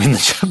 11 that would win the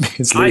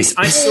Champions League.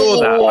 I saw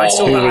that.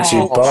 Who would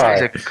you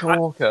buy?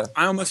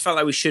 I almost felt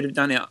like we should have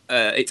done it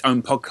its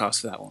own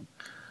podcast for that one.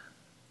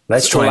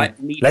 Let's try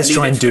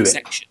and do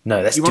it.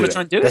 No, let's do it.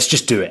 Let's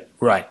just do it.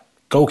 Right,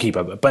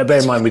 goalkeeper. But bear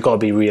in mind, we've got to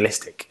be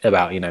realistic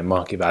about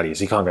market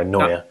values. You can't go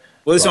Neuer.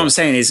 Well, that's what I'm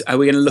saying is, are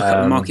we going to look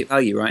at the market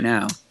value right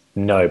now?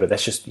 No, but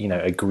let's just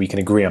we can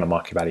agree on a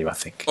market value. I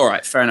think. All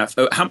right, fair enough.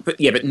 But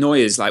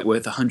Neuer's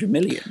worth 100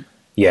 million.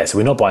 Yeah, so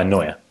we're not buying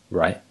Neuer,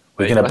 right?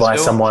 We're going to buy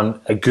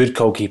someone, a good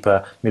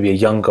goalkeeper, maybe a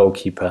young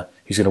goalkeeper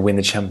who's going to win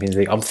the Champions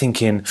League. I'm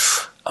thinking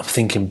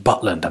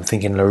Butland. I'm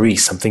thinking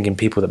Lloris. I'm thinking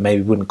people that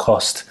maybe wouldn't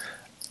cost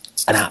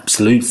an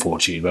absolute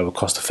fortune, but would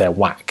cost a fair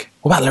whack.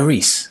 What about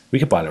Lloris? We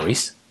could buy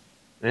Lloris.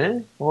 Yeah.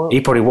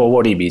 He probably what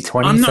would he be?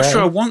 20? I'm not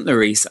sure I want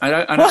Lloris. I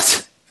don't.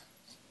 What?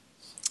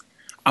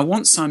 I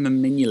want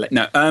Simon Mignolet.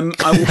 No,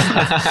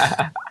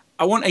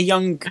 I want a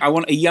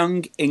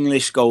young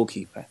English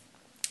goalkeeper.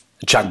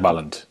 Jack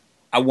Butland.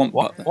 I want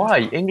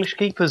why English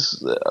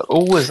keepers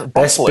always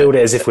bottle. Let's build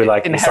it as if we're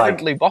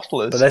inherently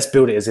bottlers. But let's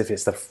build it as if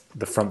it's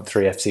the front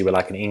three FC. We're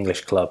like an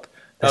English club.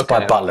 Let's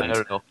buy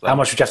Butland. How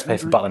much would you have to pay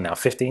for Butland now?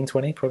 15,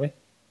 20 probably.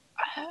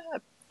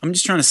 I'm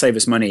just trying to save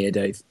us money here,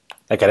 Dave.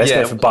 Okay, let's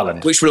go for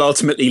Butland. Which will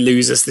ultimately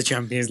lose us the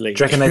Champions League.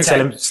 Do you reckon they'd sell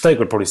him? Stoke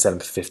would probably sell him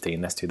for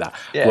 15. Let's do that.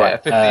 Yeah,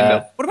 right, 15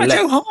 mil. What about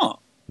Joe Hart?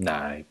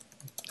 No,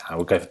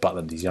 we'll go for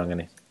Butland. He's young, isn't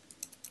he?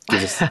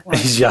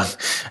 He's young.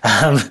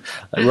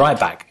 Right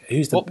back.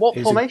 What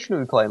formation are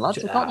we playing, lads?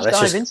 We can't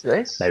just dive into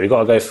this. No, we've got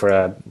to go for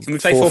a. Can we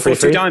play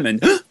 4-4-2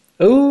 diamond?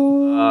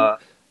 Ooh.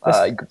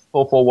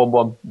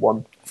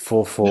 4-4-1-1-1.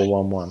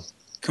 4-4-1-1.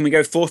 Can we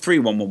go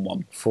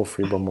 4-3-1-1-1?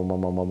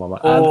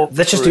 4-3-1-1-1-1-1.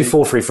 Let's just do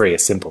 4-3-3.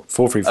 It's simple.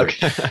 4-3-3.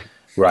 Okay.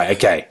 Right.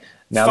 Okay.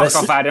 Now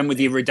Fuck off, Adam, with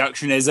your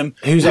reductionism.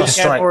 Who's our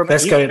striker?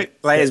 Let's go.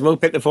 Players will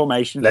pick the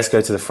formation. Let's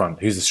go to the front.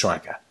 Who's the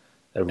striker?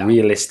 A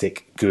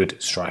realistic,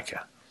 good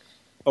striker.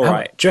 All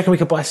right. Do you reckon we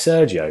could buy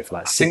Sergio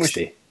for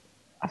 60?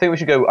 I think we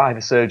should go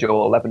either Sergio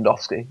or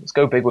Lewandowski. Let's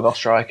go big with our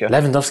striker.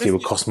 Lewandowski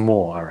would cost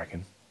more, I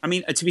reckon. I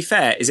mean, to be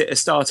fair, is it a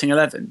starting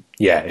 11?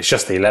 Yeah, it's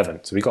just the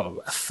 11. So we've got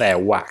a fair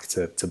whack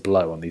to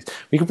blow on these.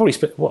 We could probably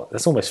spend,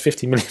 that's almost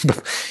 50 million.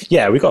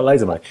 Yeah, we've got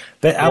loads of money.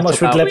 But how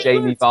much would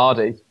Jamie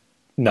Vardy?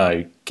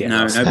 No,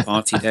 no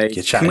party days.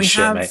 You're chatting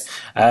shit, mate.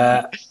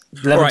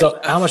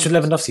 How much would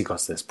Lewandowski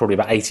cost us? Probably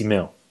about 80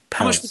 mil.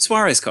 How much would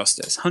Suarez cost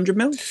us? 100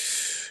 mil?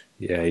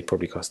 Yeah, he'd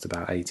probably cost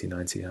about 80,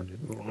 90,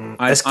 100.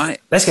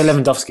 Let's get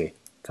Lewandowski.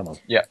 Come on.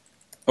 Yeah.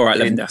 All right,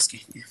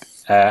 Lewandowski.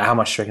 How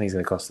much do you reckon he's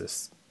going to cost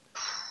us?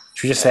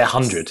 Should we just say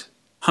 100?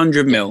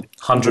 100 mil.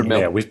 100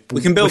 mil.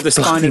 We can build the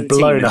spine of the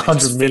blown team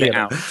 100 million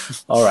out.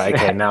 All right,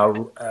 okay.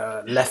 Now,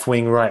 left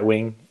wing, right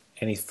wing.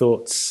 Any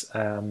thoughts?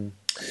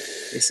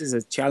 This is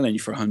a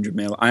challenge for 100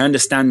 mil. I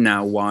understand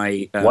now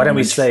why. Why don't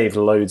we save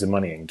loads of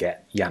money and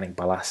get Yannick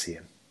Bolasie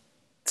and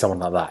someone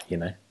like that?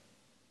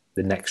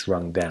 The next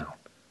rung down.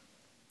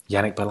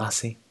 Yannick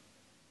Bolasie.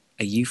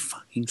 Are you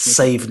fucking kidding?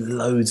 Save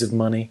loads of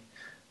money.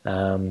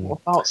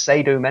 What about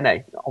Sadio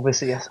Mane?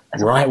 Obviously, as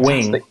a right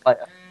wing,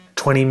 player.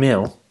 20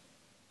 mil.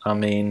 I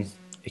mean,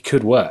 it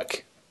could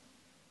work.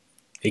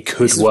 It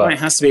could this work. Is why it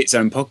has to be its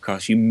own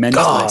podcast. You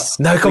mentalist.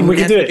 No, come on, we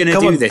can do it.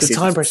 Come on, this the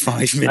time in pressure.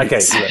 5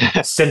 minutes. Okay,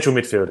 look, central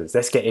midfielders.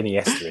 Let's get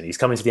Iniesta in. He's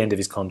coming to the end of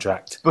his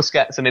contract.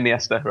 Busquets and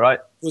Iniesta,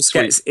 right?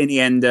 Busquets,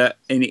 Iniesta.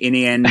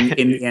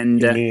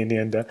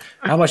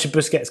 How much is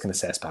Busquets going to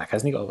set us back?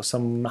 Hasn't he got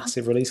some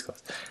massive release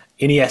cost?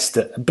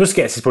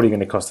 Busquets is probably going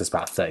to cost us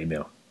about 30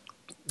 mil.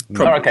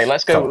 Okay,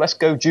 let's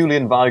go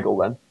Julian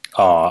Weigl then.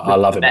 Oh, I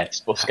love him.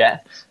 Next Busquets.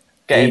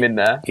 Get him in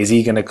there. Is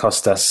he going to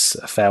cost us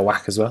a fair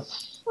whack as well?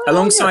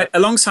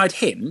 Alongside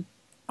him,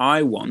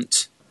 I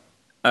want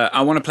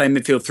to play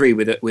midfield 3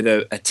 with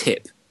a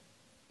tip.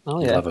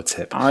 Oh yeah, love a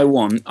tip. I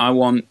want.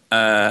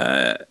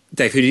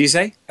 Dave, who did you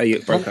say? Oh,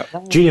 you broke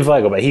up. Julian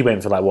Weigl, but he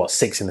went for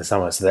 6 in the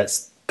summer. So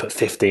let's put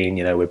 15.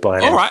 We're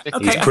buying him. All right,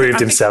 okay. He's proved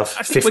himself.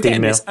 I think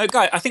 15 mil.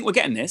 Guys, I think we're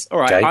getting this. All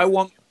right,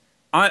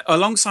 okay.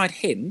 Alongside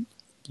him,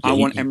 I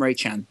want Emre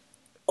Can.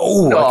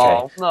 Oh,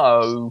 okay.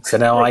 No. So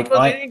now I ain't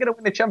going to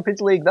win the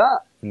Champions League.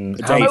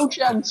 No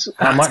chance.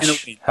 How much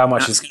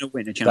is going to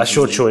win a Champions That's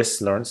your League. choice,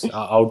 Lawrence.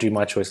 I'll do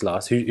my choice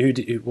last.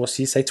 What's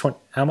he say?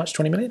 How much?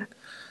 20 million?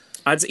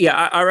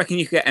 I reckon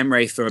you could get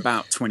Emre for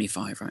about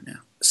 25 right now.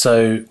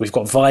 So we've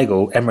got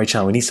Weigl, Emre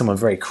Can. We need someone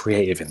very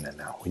creative in there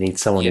now. We need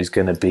someone who's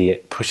going to be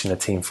pushing the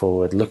team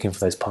forward, looking for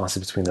those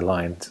passes between the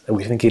lines. Are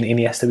we thinking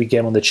Iniesta? We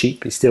get him on the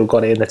cheap. He's still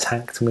got it in the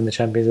tank to win the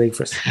Champions League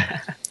for us.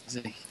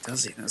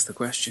 Does he? That's the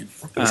question.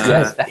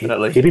 Yes,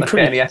 definitely. He'd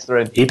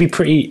be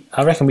pretty.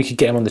 I reckon we could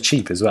get him on the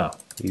cheap as well.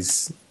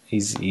 He's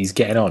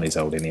getting on his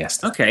old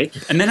Iniesta. Okay,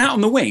 and then out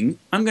on the wing,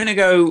 I'm going to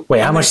go.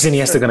 Wait, how much is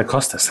Iniesta going to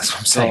cost us? That's what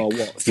I'm saying. Oh,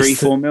 what?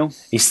 3-4 mil?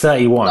 He's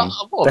 31.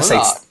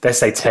 Let's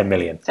say 10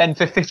 million. 10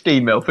 for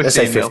 15 mil. 15 let's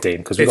say 15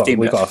 because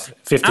we've got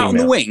 15 out on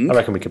mil. the wing. I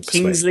reckon we could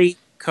persuade. Kingsley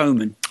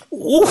Coman.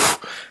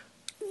 Oof.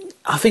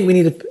 I think we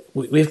need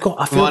we've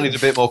got. We might need a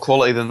bit more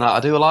quality than that. I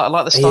do. I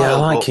like the style. Yeah, I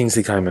like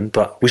Kingsley Coman,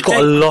 but we've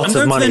got a lot of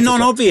money. I'm going for the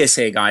non-obvious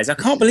here, guys. I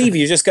can't believe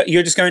you're just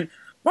going.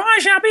 Why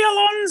Xabi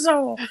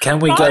Alonso?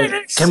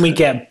 Can we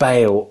get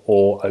Bale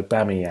or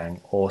Aubameyang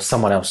or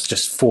someone else?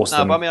 Just force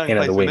them in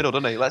at the wing. Middle,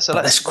 doesn't he?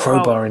 Let's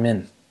crowbar him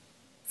in.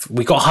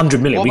 We got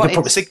 100 million. What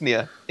about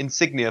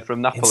Insignia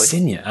from Napoli.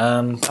 Insignia,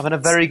 having a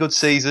very good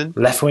season.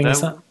 Left wing, is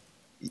that?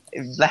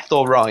 Left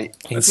or right?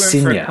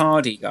 Insignia. We're in for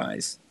Cardi,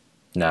 guys.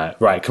 No,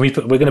 right. We're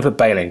going to put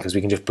Bale in because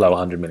we can just blow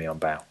 100 million on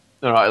Bale.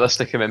 All right, let's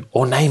stick him in.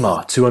 Or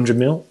Neymar, 200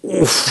 mil.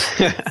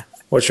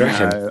 What do you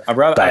reckon? No, I'd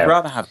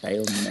rather have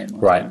Bale than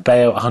Neymar. Right,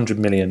 Bale, 100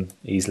 million.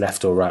 He's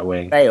left or right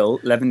wing. Bale,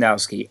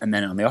 Lewandowski, and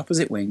then on the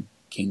opposite wing,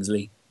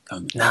 Kingsley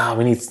Coman. No,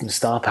 we need some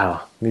star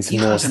power. We need some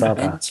more star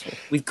power.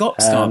 We've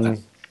got star power.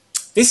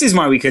 This is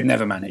why we could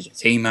never manage a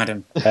team,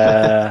 Adam.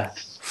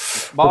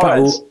 What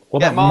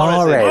about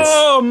Mahrez?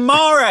 Oh,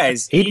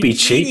 Mahrez! He'd be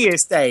cheap.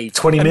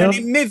 20 mil? And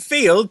then in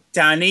midfield,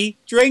 Danny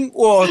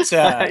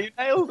Drinkwater. You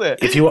nailed it.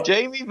 If you want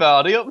Jamie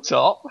Vardy up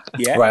top.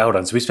 Yeah. Right, hold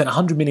on. So we spent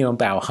 100 million on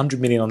Bale,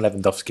 100 million on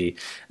Lewandowski,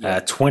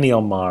 20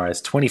 on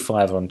Mahrez,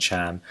 25 on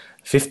Chan,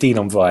 15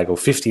 on Weigl,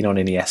 15 on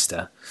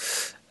Iniesta.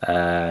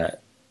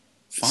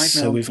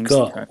 So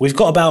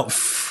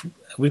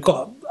we've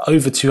got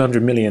over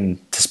 200 million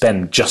to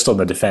spend just on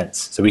the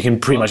defence. So we can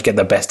pretty much get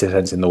the best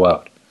defence in the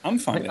world. I'm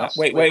fine with that.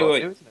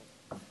 Wait.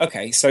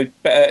 Okay, so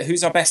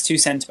who's our best 2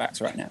 centre-backs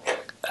right now?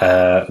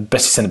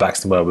 Best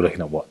centre-backs in the world, we're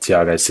looking at what?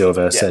 Thiago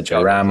Silva,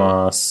 Sergio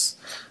Ramos.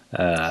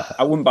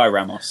 I wouldn't buy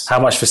Ramos. How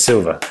much for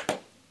Silva?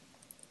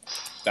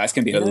 That's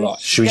going to be a lot.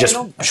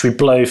 Should we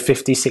blow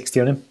 50, 60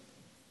 on him?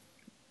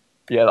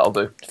 Yeah, that'll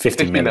do.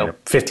 50 mil.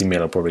 50 mil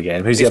will probably get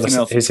him. Who's the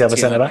other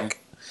centre-back?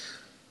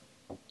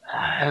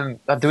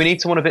 Do we need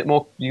someone a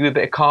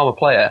bit calmer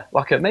player?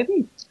 Like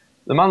maybe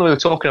the man we were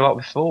talking about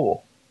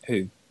before.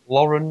 Who?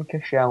 Lauren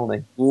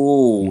Koscielny.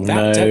 Ooh,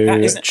 that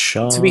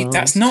isn't.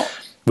 That's not.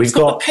 We've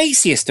got the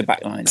paciest of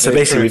backlines. So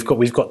basically,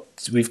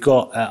 we've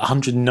got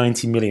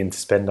 190 million to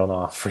spend on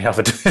our 3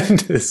 other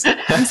defenders.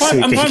 I'm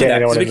fine with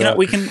that.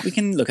 We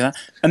can look at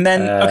that. And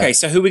then okay,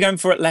 so who are we going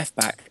for at left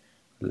back?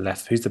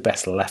 Who's the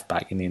best left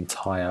back in the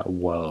entire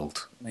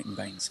world? Leighton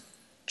Baines.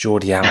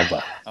 Jordi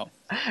Alba.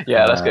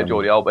 Yeah, let's get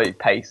Jordi Alba.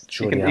 Pace.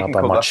 Jordi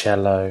Alba,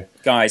 Marcello.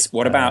 Guys,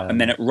 what about and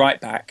then at right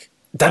back?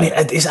 Danny,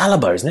 it's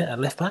Alaba, isn't it, at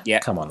left back? Yeah.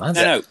 Come on, lads.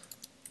 No.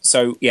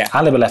 So, yeah.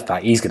 Alaba left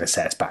back, he's going to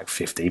set us back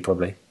 50,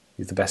 probably.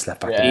 He's the best left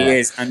back. Yeah. He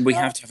is, and we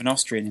have to have an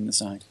Austrian in the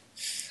side.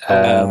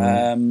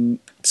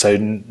 So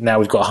now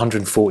we've got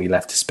 140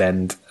 left to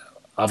spend.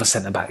 Other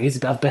centre-back. Who's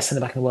the best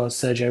centre-back in the world?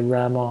 Sergio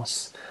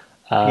Ramos.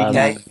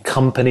 PK.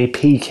 Company,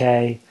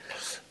 PK.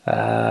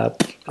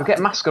 We'll get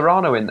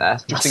Mascherano in there,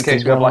 just in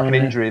case we have an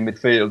injury in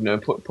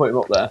midfield. Put him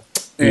up there.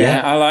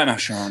 Yeah, I like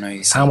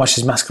Mascherano. How much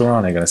is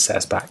Mascherano going to set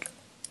us back?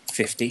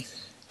 50.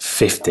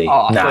 50.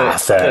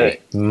 30.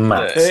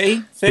 Max.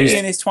 30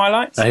 in his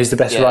twilight. Now, who's the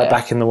best right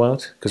back in the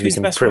world? Because we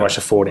can pretty much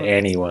afford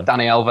anyone.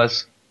 Danny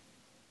Alves.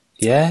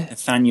 Yeah.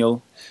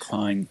 Nathaniel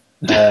Klein.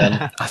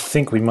 I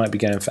think we might be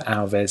going for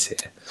Alves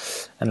here.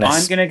 I'm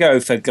going to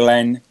go for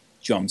Glenn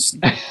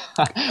Johnson.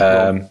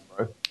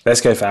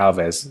 Let's go for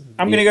Alves.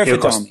 I'm going to go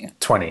for Darmian.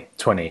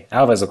 20.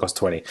 Alves will cost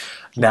 20.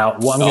 Now,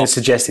 what I'm going to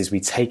suggest is we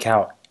take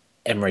out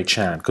Emre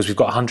Can because we've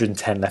got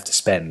 110 left to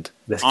spend.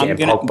 Let's get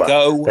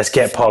Pogba. Let's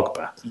get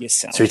Pogba.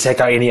 Yourself. So we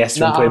take out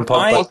Iniesta and put in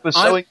Pogba. Pogba's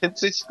so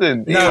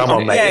inconsistent. No, come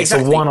on, mate. Yeah,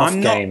 exactly. It's a one-off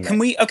game. Can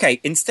we? Okay,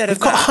 instead of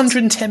we've got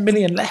 110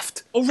 million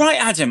left. All right,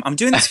 Adam. I'm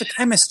doing this for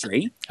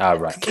chemistry. All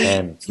right,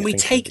 Can we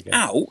take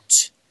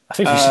out? I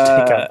think we should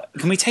take out.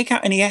 Can we take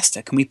out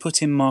Iniesta? Can we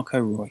put in Marco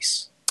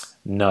Reus?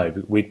 No,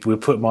 we'll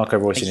put Marco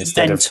Reus in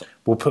instead of.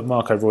 We'll put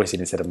Marco Reus in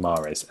instead of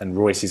Mahrez, and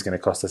Reus is going to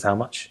cost us how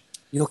much?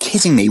 You're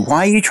kidding me.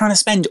 Why are you trying to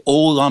spend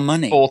all our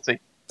money?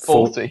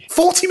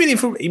 40 million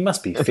for he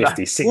must be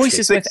 50, 60. Reus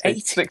is worth 80.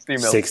 60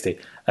 mil. 60.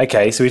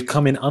 Okay, so we've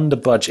come in under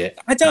budget.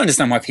 I don't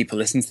understand why people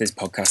listen to this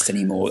podcast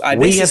anymore.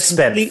 We have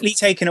spent completely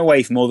taken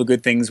away from all the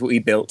good things we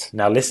built.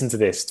 Now listen to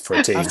this for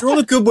a team. After all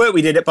the good work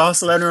we did at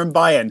Barcelona and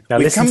Bayern, now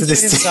listen to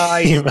this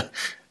team.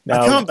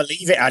 Now, I can't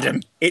believe it,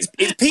 Adam. It's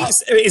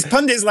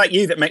pundits like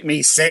you that make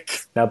me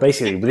sick. Now,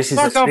 basically, this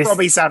is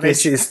Robbie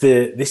Savage.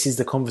 This is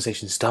the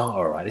conversation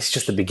starter, right? This is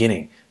just the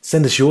beginning.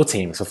 Send us your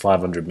teams for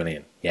 500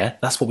 million. Yeah,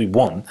 that's what we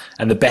want,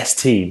 and the best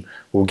team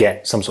will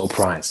get some sort of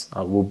prize.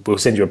 We'll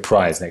send you a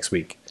prize next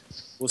week.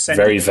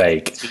 Very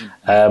vague.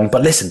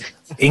 But listen,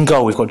 in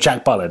goal we've got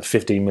Jack Butler,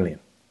 15 million.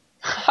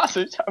 That's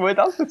a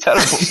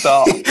terrible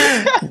start.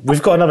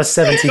 We've got another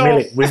 70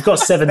 million. We've got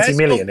 70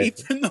 million.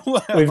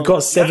 We've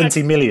got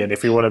 70 million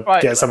if we want to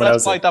get someone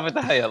else. Let's buy David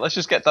De Gea. Let's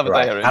just get David De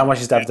Gea in. How much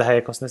is David De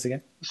Gea costing us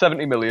again?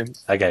 70 million.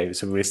 Okay,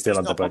 so we're still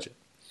under budget.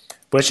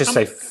 Well, let's just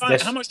say.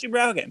 How much did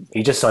Real get him?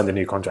 He just signed a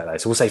new contract though,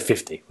 so we'll say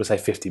 50. We'll say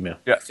 50 mil.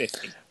 Yeah,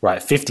 50.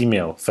 Right, 50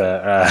 mil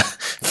for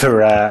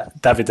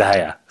David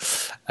De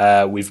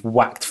Gea. We've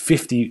whacked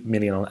 50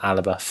 million on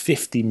Alaba,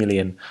 50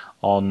 million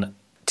on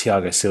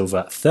Thiago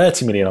Silva,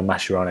 30 million on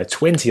Mascherano,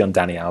 20 on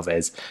Dani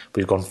Alves.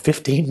 We've gone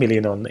 15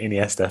 million on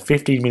Iniesta,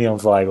 15 million on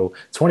Weigl,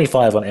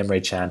 25 on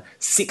Emre Can,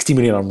 60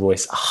 million on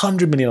Reus,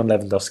 100 million on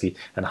Lewandowski,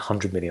 and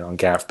 100 million on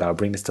Gareth Bale,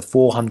 bringing us to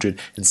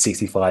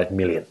 465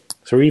 million.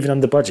 So we're even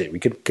under budget. We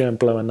could go and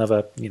blow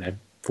another,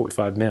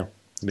 45 mil.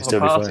 We'll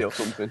still party or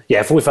something.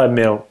 Yeah, 45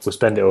 mil. We'll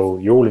spend it all.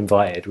 You're all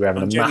invited. We're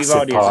having a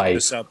massive party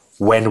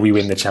when we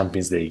win the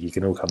Champions League. You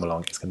can all come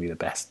along. It's going to be the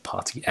best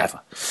party ever.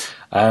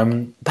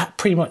 That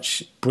pretty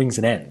much brings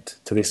an end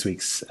to this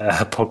week's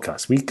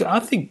podcast. I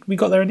think we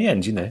got there in the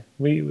end.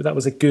 That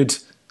was a good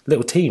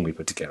little team we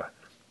put together.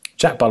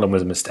 Jack Butler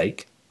was a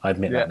mistake. I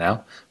admit that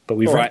now, but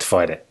we've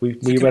rectified it. We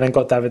went and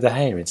got David De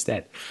Gea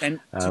instead. And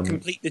to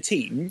complete the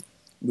team,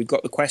 we've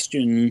got the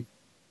question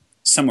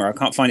somewhere. I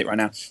can't find it right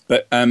now,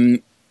 but.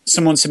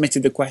 Someone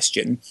submitted the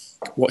question,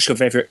 what's your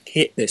favourite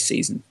kit this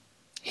season?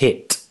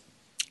 Kit.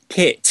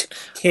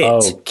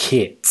 Oh,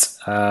 kit.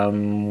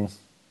 Germany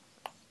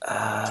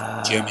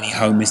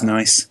home is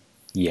nice.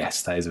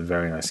 Yes, that is a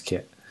very nice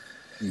kit.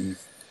 The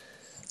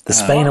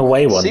Spain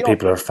away one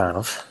people are a fan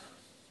of.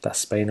 That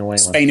Spain away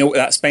one.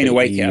 That Spain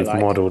away kit I like.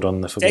 You've modelled on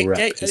the football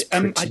rep.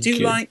 I do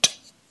like...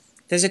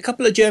 There's a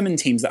couple of German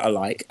teams that I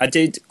like. I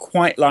do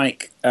quite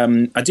like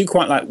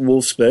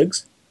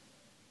Wolfsburg's.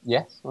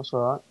 Yes, that's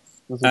all right.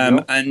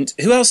 And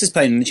who else is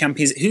playing in the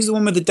Champions? Who's the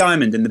one with the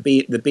diamond and the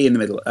B in the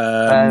middle?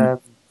 Borussia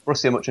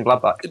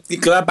Mönchengladbach.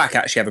 Gladbach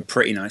actually have a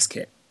pretty nice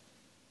kit.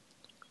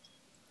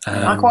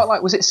 I quite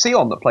like. Was it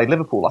Sion that played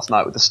Liverpool last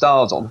night with the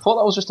stars on? I thought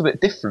that was just a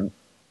bit different.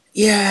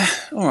 Yeah,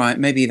 all right,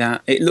 maybe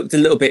that. It looked a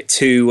little bit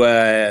too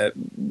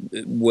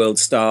world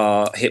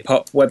star hip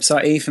hop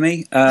website-y for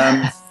me.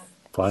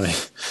 Blimey.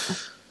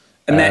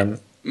 And then,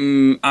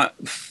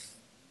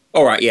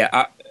 all right,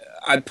 yeah,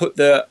 I'd put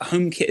the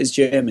home kit as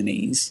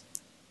Germany's.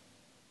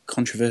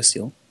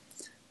 Controversial.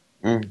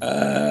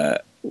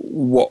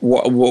 What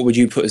would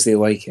you put as the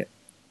away kit?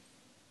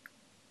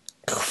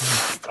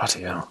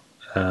 Bloody hell.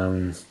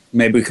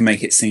 Maybe we can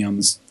make it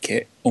Sion's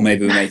kit, or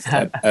maybe we make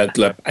a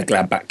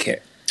Gladbach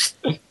kit.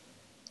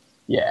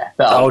 Yeah.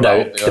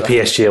 The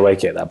PSG away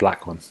kit, that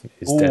black one,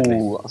 is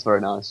deadly. That's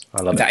very nice.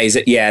 I love it. That is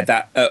it. Yeah.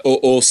 That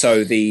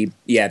also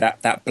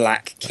that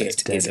black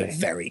kit is a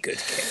very good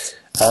kit.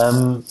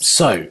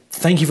 So,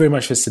 thank you very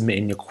much for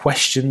submitting your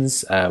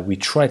questions. We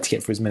tried to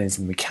get through as many as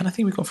we can. I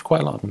think we got through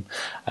quite a lot of them.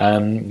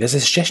 There's a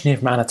suggestion here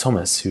from Anna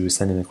Thomas, who was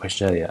sending a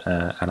question earlier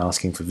and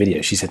asking for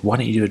video. She said, why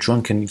don't you do a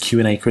drunken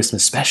Q&A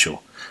Christmas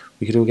special?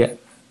 We could all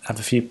have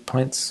a few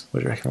pints.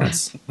 What do you reckon? I'm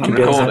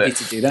happy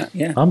to do that,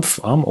 yeah. I'm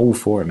all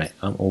for it, mate.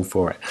 I'm all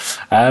for it.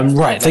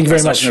 Right, thank you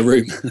very much.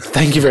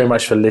 Thank you very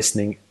much for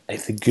listening.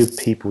 If the good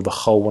people, the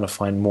whole, want to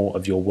find more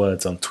of your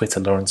words on Twitter,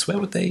 Lawrence, where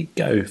would they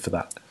go for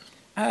that?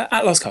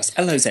 At Lozcast,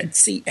 LOZCAST.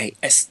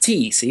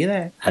 See you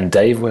there. And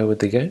Dave, where would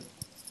they go?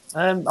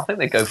 I think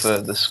they go for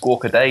the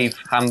Squawker Dave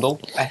handle,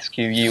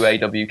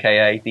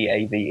 SQUAWKADAVE.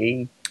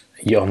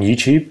 You on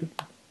YouTube?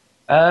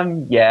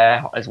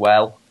 Yeah, as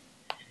well.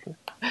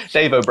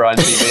 Dave O'Brien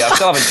TV. I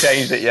still haven't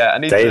changed it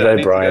yet. Dave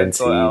O'Brien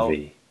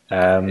TV.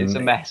 It's a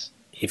mess.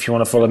 If you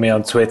want to follow me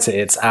on Twitter,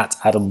 it's at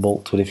Adam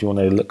Boltwood. If you want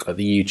to look at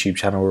the YouTube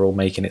channel we're all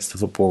making, it's the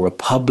Football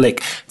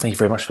Republic. Thank you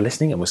very much for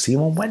listening, and we'll see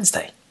you on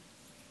Wednesday.